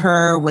came to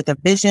her with a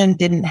vision,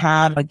 didn't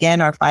have,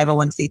 again, our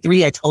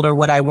 501c3. I told her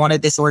what I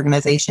wanted this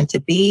organization to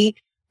be.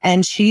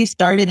 And she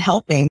started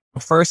helping,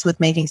 first with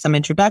making some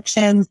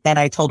introductions. Then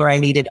I told her I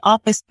needed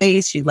office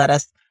space. She let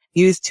us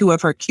use 2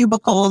 of her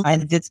cubicles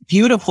and this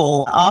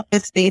beautiful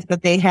office space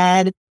that they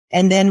had.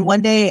 And then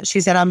one day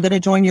she said, "I'm going to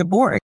join your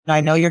board.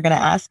 I know you're going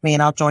to ask me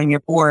and I'll join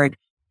your board."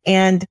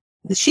 And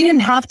she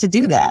didn't have to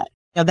do that.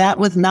 Now, that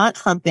was not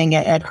something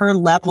at her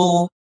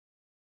level,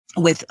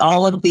 with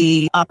all of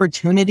the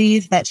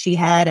opportunities that she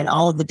had and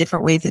all of the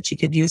different ways that she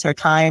could use her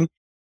time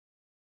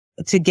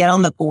to get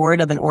on the board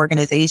of an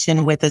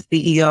organization with a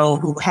CEO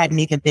who hadn't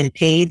even been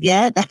paid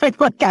yet.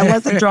 Like, I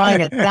wasn't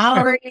drawing a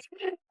salary.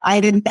 I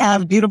didn't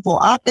have beautiful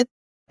office,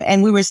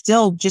 and we were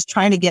still just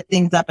trying to get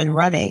things up and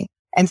running.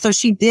 And so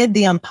she did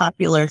the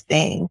unpopular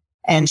thing,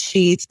 and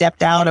she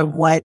stepped out of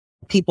what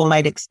people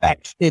might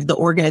expect, if the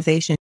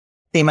organization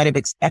they might have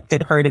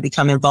expected her to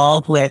become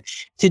involved with,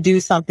 to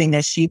do something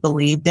that she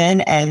believed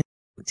in and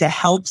to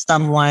help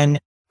someone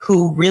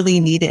who really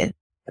needed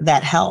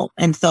that help.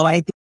 And so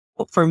I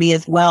think for me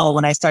as well,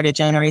 when I started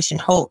Generation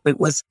Hope, it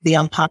was the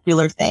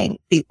unpopular thing.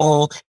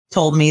 People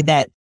told me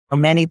that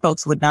Many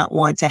folks would not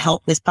want to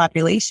help this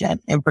population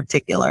in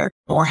particular,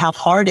 or how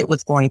hard it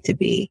was going to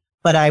be.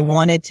 But I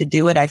wanted to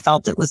do it. I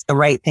felt it was the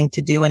right thing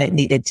to do, and it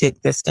needed to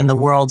exist in the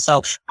world.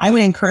 So I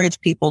would encourage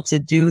people to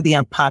do the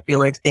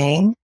unpopular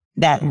thing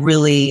that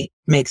really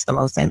makes the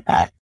most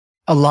impact.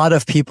 A lot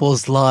of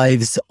people's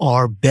lives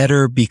are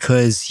better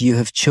because you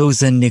have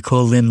chosen,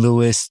 Nicole Lynn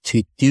Lewis,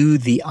 to do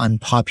the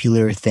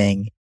unpopular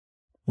thing,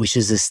 which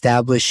is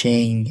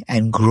establishing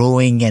and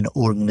growing an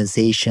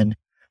organization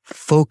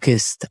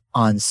focused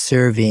on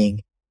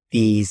serving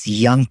these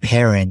young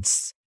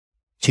parents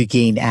to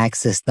gain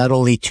access not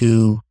only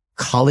to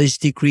college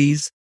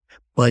degrees,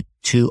 but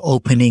to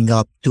opening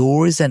up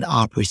doors and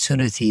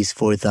opportunities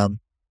for them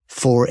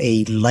for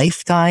a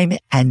lifetime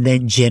and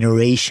then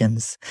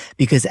generations.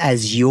 Because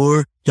as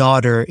your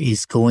daughter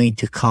is going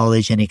to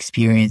college and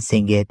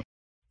experiencing it,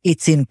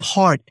 it's in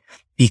part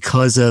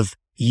because of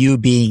you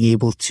being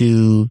able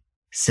to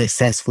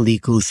successfully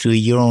go through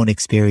your own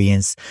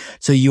experience.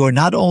 So you are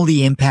not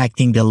only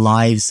impacting the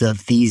lives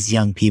of these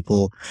young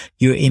people,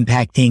 you're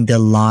impacting the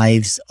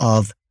lives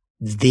of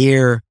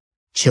their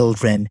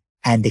children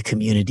and the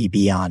community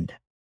beyond.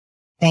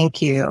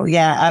 Thank you.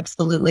 Yeah,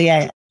 absolutely.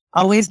 I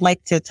always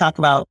like to talk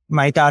about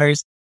my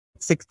daughter's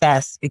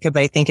success because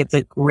I think it's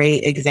a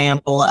great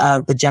example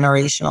of the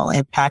generational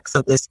impacts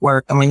of this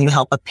work. And when you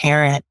help a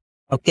parent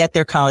get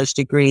their college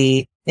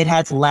degree, it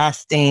has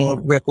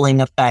lasting rippling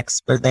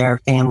effects for their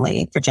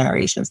family for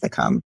generations to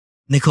come.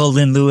 Nicole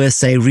Lynn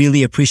Lewis, I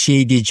really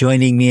appreciate you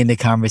joining me in the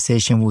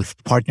conversation with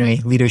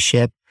Partnering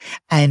Leadership,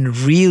 and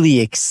really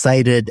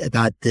excited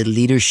about the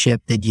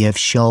leadership that you have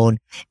shown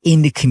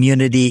in the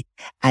community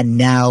and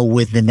now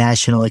with the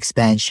national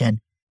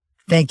expansion.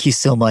 Thank you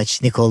so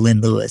much, Nicole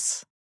Lynn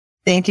Lewis.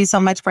 Thank you so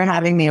much for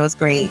having me. It was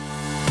great.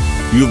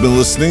 You've been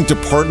listening to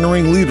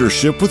Partnering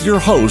Leadership with your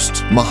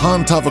host,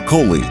 Mahan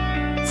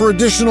Tavakoli. For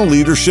additional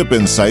leadership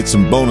insights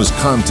and bonus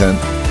content,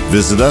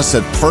 visit us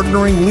at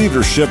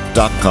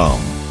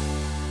partneringleadership.com.